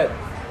 that,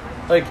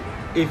 like,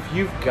 if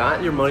you've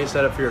got your money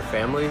set up for your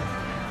family,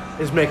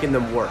 is making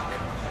them work.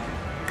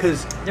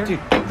 Because, dude,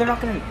 They're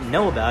not going to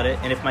know about it,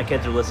 and if my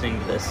kids are listening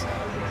to this,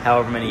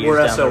 however many years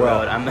we're down SOL. the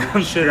road,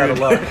 I'm shit out of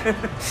luck.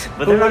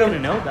 But they're not going to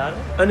know about it.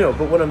 I know,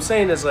 but what I'm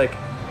saying is, like,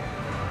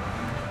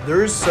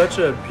 there is such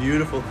a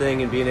beautiful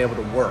thing in being able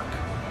to work.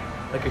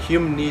 Like, a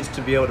human needs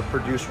to be able to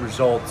produce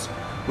results.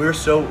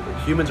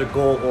 Humans are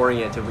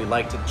goal-oriented. We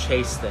like to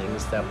chase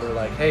things that we're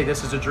like, hey,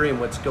 this is a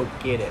dream, let's go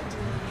get it.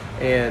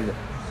 And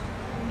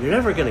you're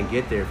never going to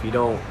get there if you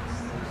don't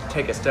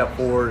take a step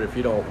forward, if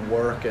you don't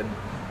work. And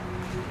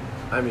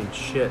I mean,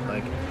 shit,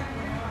 like,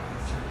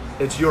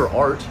 it's your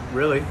art,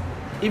 really.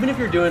 Even if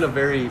you're doing a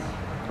very,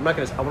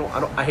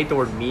 I hate the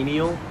word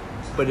menial,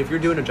 but if you're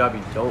doing a job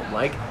you don't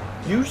like,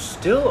 you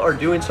still are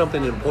doing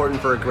something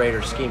important for a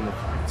greater scheme of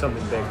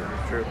something bigger.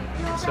 True.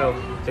 So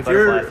if Butterfly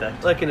you're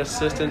effect. like an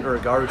assistant or a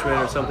garbage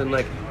man or something,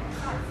 like,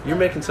 you're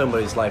making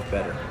somebody's life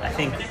better. I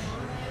think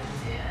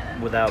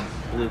without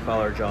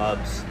blue-collar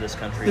jobs, this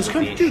country would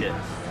be dude, shit.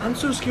 I'm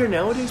so scared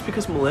nowadays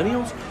because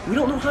millennials, we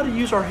don't know how to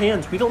use our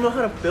hands. We don't know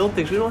how to build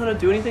things. We don't know how to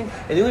do anything.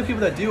 And the only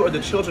people that do are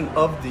the children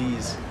of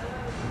these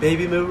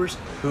baby movers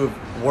who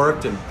have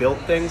worked and built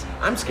things.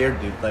 I'm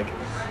scared, dude. Like,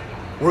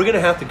 we're going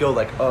to have to go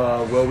like,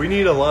 well, we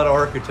need a lot of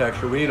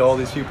architecture. We need all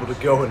these people to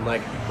go and,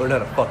 like, learn how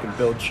to fucking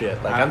build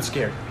shit. Like, I'm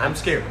scared. I'm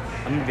scared.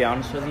 I'm going to be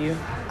honest with you.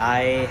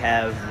 I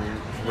have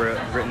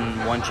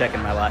written one check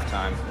in my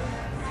lifetime.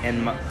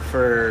 And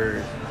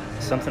for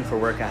something for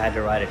work, I had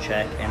to write a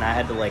check. And I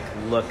had to, like,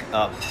 look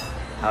up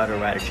how to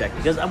write a check.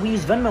 Because we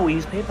use Venmo, we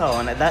use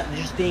PayPal. And that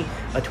just being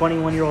a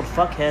 21-year-old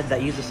fuckhead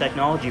that uses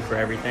technology for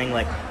everything,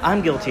 like,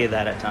 I'm guilty of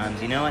that at times,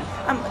 you know? And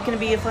I'm going to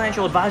be a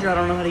financial advisor. I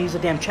don't know how to use a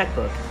damn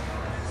checkbook.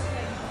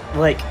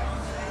 Like,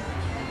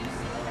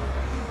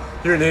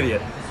 You're an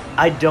idiot.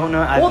 I don't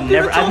know. When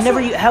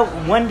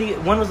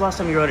was the last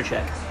time you wrote a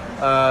check?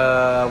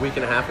 A week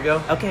and a half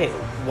ago. Okay,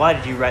 why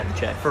did you write the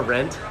check? For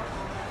rent.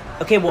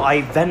 Okay, well,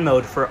 I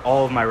Venmo'd for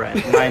all of my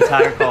rent. My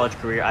entire college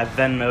career, I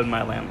Venmo'd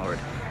my landlord.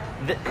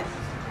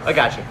 I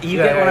got you. You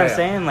get what I'm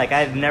saying? Like,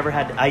 I've never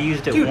had... I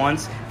used it Dude.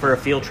 once for a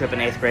field trip in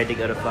 8th grade to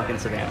go to fucking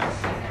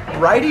Savannah.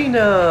 Writing,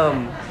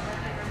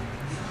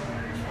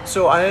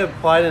 so I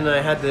applied and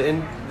I had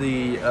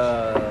the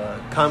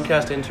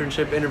Comcast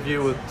internship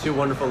interview with two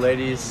wonderful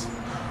ladies,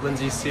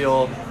 Lindsay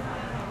Seals,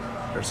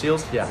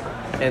 yeah,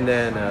 and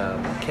then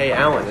Kay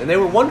Allen, and they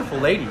were wonderful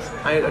ladies.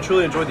 I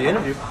truly enjoyed the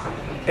interview,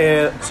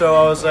 and so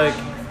I was like,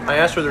 I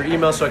asked for their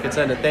email so I could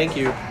send a thank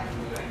you,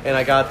 and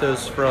I got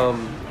those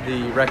from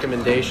the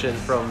recommendation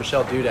from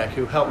Michelle Dudek,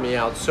 who helped me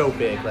out so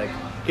big. Like,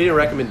 getting a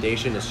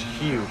recommendation is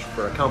huge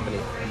for a company,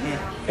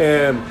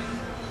 and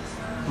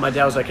my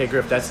dad was like, hey,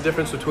 Griff, that's the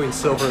difference between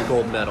silver and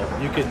gold medal.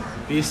 You could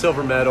be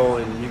silver medal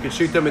and you could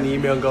shoot them an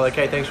email and go like,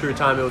 hey, thanks for your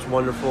time. It was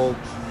wonderful.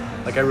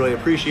 Like, I really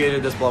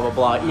appreciated this, blah, blah,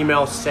 blah.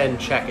 Email, send,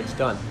 check, it's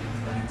done.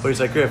 But he's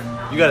like, Griff,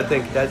 you got to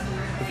think that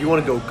if you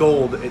want to go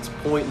gold, it's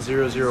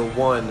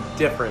 0.001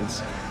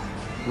 difference.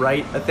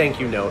 Write a thank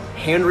you note,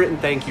 handwritten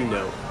thank you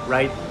note,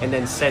 right? And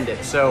then send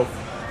it. So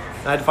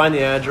I had to find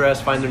the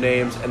address, find their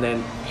names, and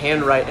then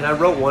handwrite. And I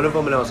wrote one of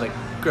them and I was like,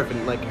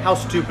 Griffin, like, how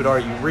stupid are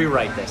you?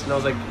 Rewrite this. And I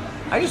was like,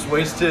 I just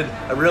wasted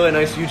a really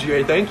nice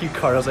UGA thank you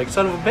card. I was like,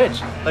 son of a bitch.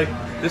 Like,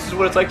 this is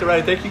what it's like to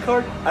write a thank you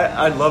card?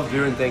 I love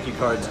doing thank you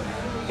cards.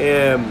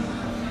 And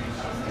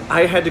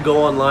I had to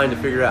go online to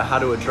figure out how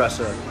to address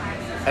an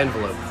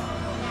envelope.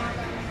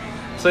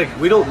 It's like,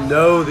 we don't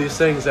know these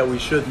things that we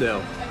should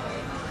know.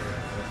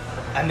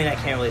 I mean, I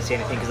can't really say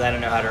anything because I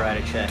don't know how to write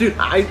a check. Dude,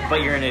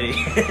 But you're an idiot.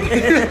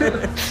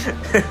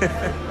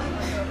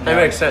 That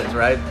makes sense,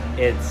 right?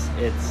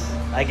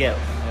 I get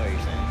what you're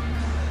saying.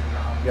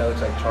 Yeah,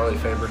 looks like Charlie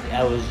Faber.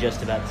 I was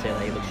just about to say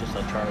that he looks just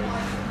like Charlie.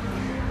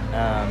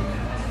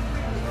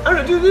 I don't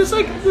know, dude, there's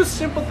like just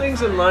simple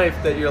things in life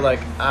that you're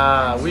like,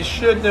 we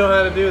should know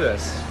how to do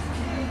this.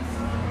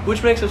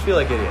 Which makes us feel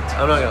like idiots.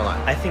 I'm not gonna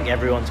lie. I think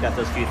everyone's got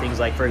those few things.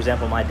 Like, for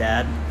example, my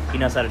dad, he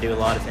knows how to do a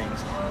lot of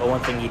things. But one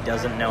thing he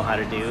doesn't know how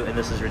to do, and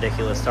this is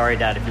ridiculous. Sorry,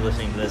 Dad, if you're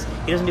listening to this.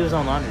 He doesn't do his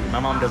own laundry.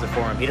 My mom does it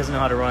for him. He doesn't know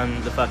how to run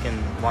the fucking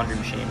laundry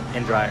machine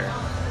and dryer.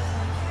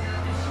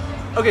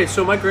 Okay,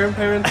 so my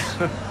grandparents,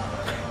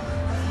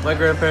 my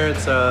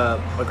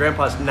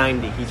grandpa's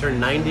 90. He turned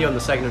 90 on the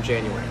 2nd of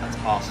January. That's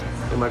awesome.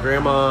 And my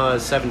grandma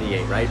is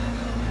 78, right?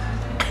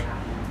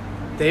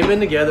 They've been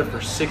together for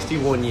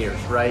 61 years,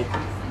 right?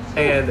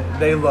 And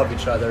they love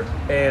each other.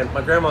 And my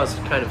grandma's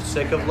kind of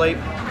sick of late.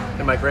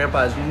 And my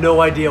grandpa has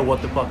no idea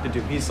what the fuck to do.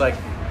 He's like,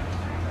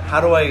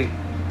 how do I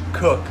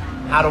cook?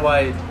 How do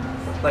I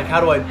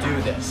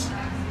do this?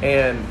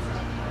 And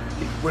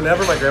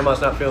whenever my grandma's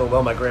not feeling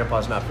well, my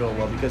grandpa's not feeling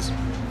well because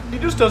he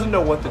just doesn't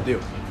know what to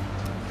do.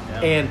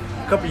 Yeah. And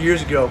a couple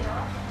years ago,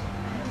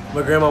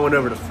 my grandma went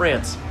over to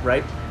France,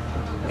 right?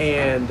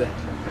 And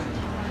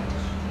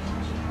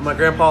my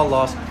grandpa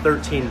lost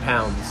 13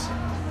 pounds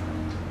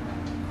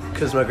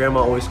because my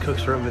grandma always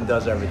cooks for him and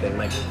does everything.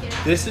 Like,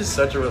 this is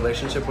such a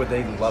relationship where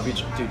they love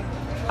each other. Dude,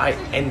 I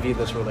envy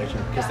this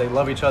relationship because they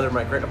love each other.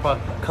 My grandpa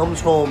comes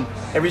home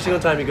every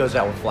single time he goes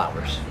out with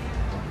flowers.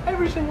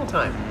 Every single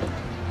time.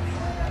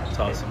 That's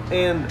awesome.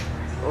 And,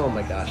 oh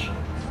my gosh.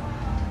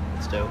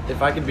 It's dope.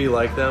 If I could be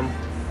like them,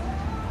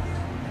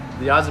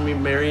 the odds of me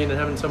marrying and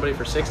having somebody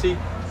for 60,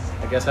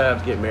 I guess I have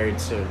to get married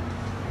soon.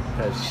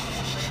 Because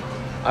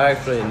I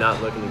actually am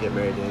not looking to get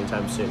married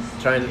anytime soon.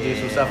 Trying to do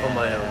some stuff on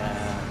my own.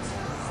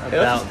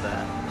 About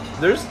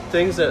that. There's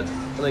things that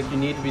like you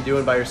need to be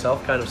doing by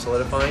yourself, kind of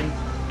solidifying,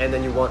 and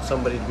then you want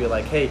somebody to be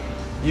like, hey,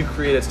 you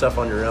created stuff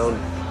on your own.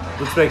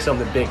 Let's make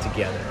something big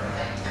together.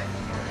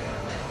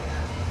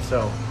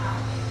 So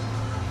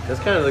that's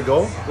kind of the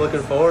goal.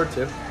 Looking forward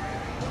to. It's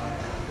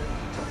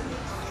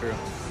true.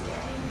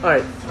 All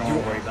right.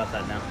 Don't worry about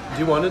that now. Do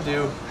you want to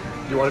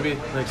be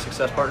like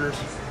success partners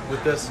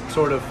with this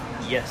sort of?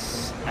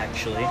 Yes,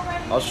 actually.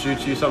 I'll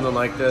shoot you something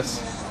like this.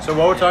 So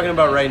what we're talking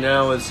about right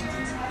now is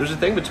there's a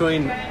thing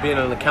between being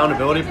an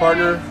accountability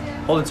partner,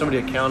 holding somebody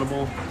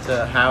accountable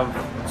to have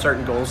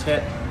certain goals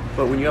hit.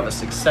 But when you have a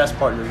success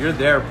partner, you're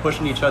there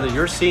pushing each other.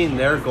 You're seeing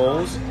their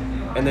goals,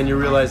 and then you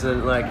realize that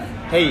like,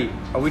 hey,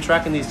 are we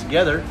tracking these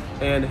together?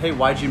 And hey,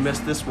 why'd you miss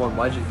this one?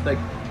 Why'd you like?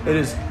 It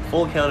is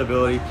full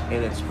accountability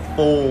and it's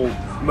full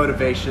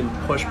motivation,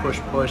 push,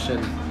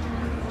 and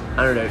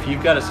I don't know, if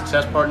you've got a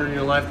success partner in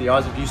your life, the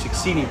odds of you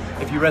succeeding,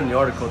 if you read in the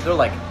article, they're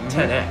like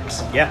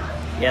 10x. Yeah,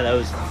 that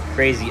was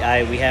crazy.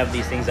 We have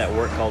these things at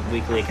work called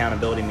weekly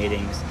accountability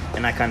meetings,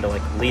 and I kind of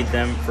like lead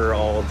them for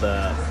all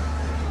the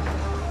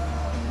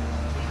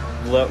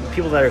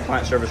people that are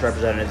client service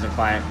representatives and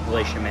client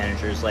relationship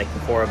managers, like the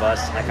four of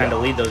us. I kind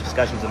of lead those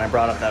discussions, and I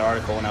brought up that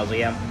article, and I was like,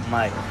 yeah,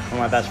 one of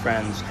my best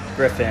friends,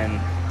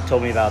 Griffin,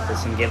 told me about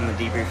this and gave them the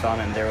debrief on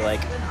it, and they were like,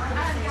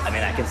 I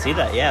mean, I can see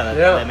that. Yeah,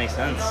 that makes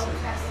sense.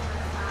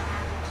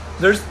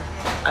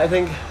 I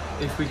think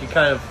if we could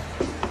kind of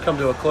come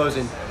to a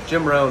closing,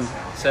 Jim Rohn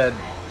said,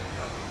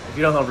 if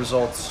you don't have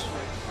results,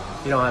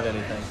 you don't have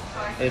anything.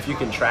 And if you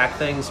can track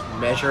things,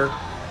 measure,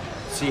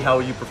 see how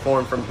you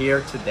perform from here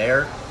to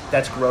there,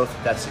 that's growth,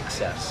 that's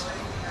success.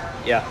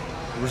 Yeah.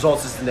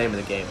 Results is the name of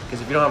the game.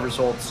 Because if you don't have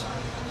results,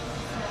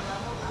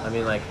 I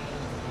mean, like,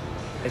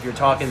 if you're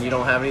talking, you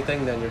don't have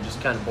anything, then you're just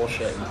kind of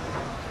bullshitting.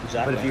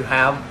 Exactly. But if you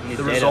have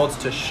the results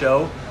to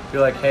show,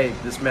 you're like, hey,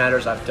 this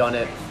matters, I've done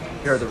it,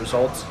 here are the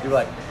results. You're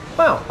like,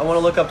 wow, I want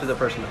to look up to the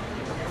person.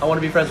 I want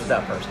to be friends with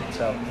that person.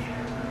 So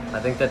I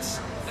think that's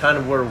kind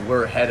of where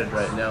we're headed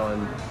right now.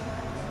 And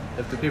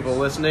if the people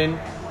listening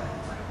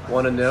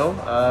want to know,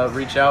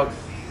 reach out.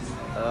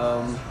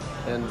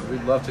 And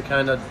we'd love to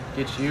kind of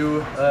get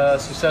you a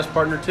success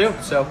partner too.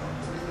 So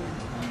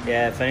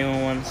yeah, if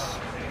anyone wants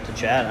to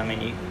chat, I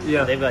mean,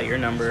 they've got your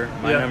number.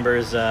 My number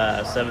is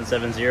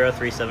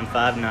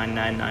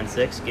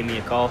 770-375-9996. Give me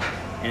a call.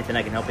 Anything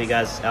I can help you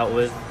guys out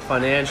with.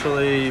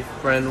 Financially,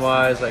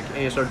 friend-wise, like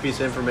any sort of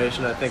piece of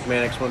information, I think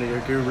Manik's one of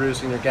your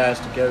gurus and your guys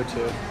to go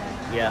to.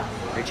 Yeah,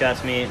 reach out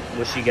to me.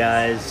 Wish you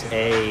guys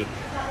a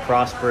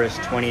prosperous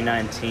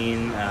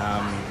 2019.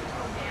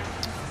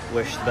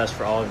 Wish the best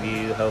for all of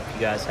you. Hope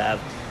you guys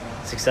have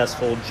a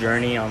successful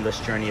journey on this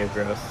journey of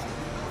growth.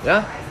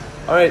 Yeah.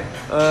 All right.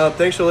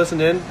 Thanks for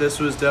listening in. This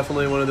was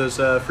definitely one of those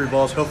free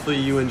balls. Hopefully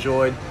you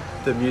enjoyed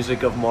the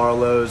music of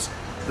Marlowe's.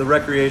 The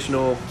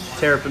recreational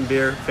Terrapin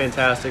beer,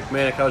 fantastic.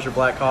 Manik, how's your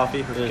black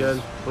coffee? Was it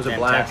good? Was it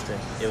black?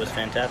 It was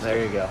fantastic.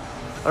 There you go.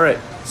 All right.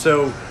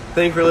 So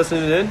thank you for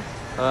listening in.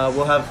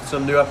 We'll have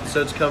some new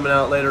episodes coming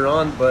out later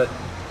on, but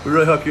we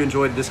really hope you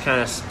enjoyed this kind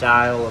of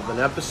style of an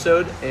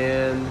episode.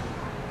 And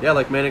yeah,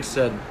 like Manik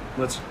said,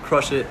 let's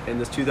crush it in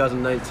this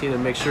 2019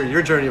 and make sure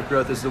your journey of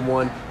growth is the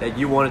one that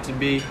you want it to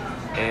be,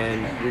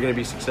 and you're going to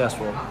be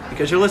successful.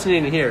 Because you're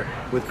listening in here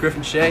with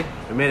Griffin Shea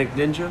and Manik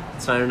Ninja,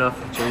 signing off,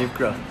 Journey of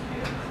Growth.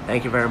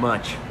 Thank you very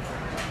much.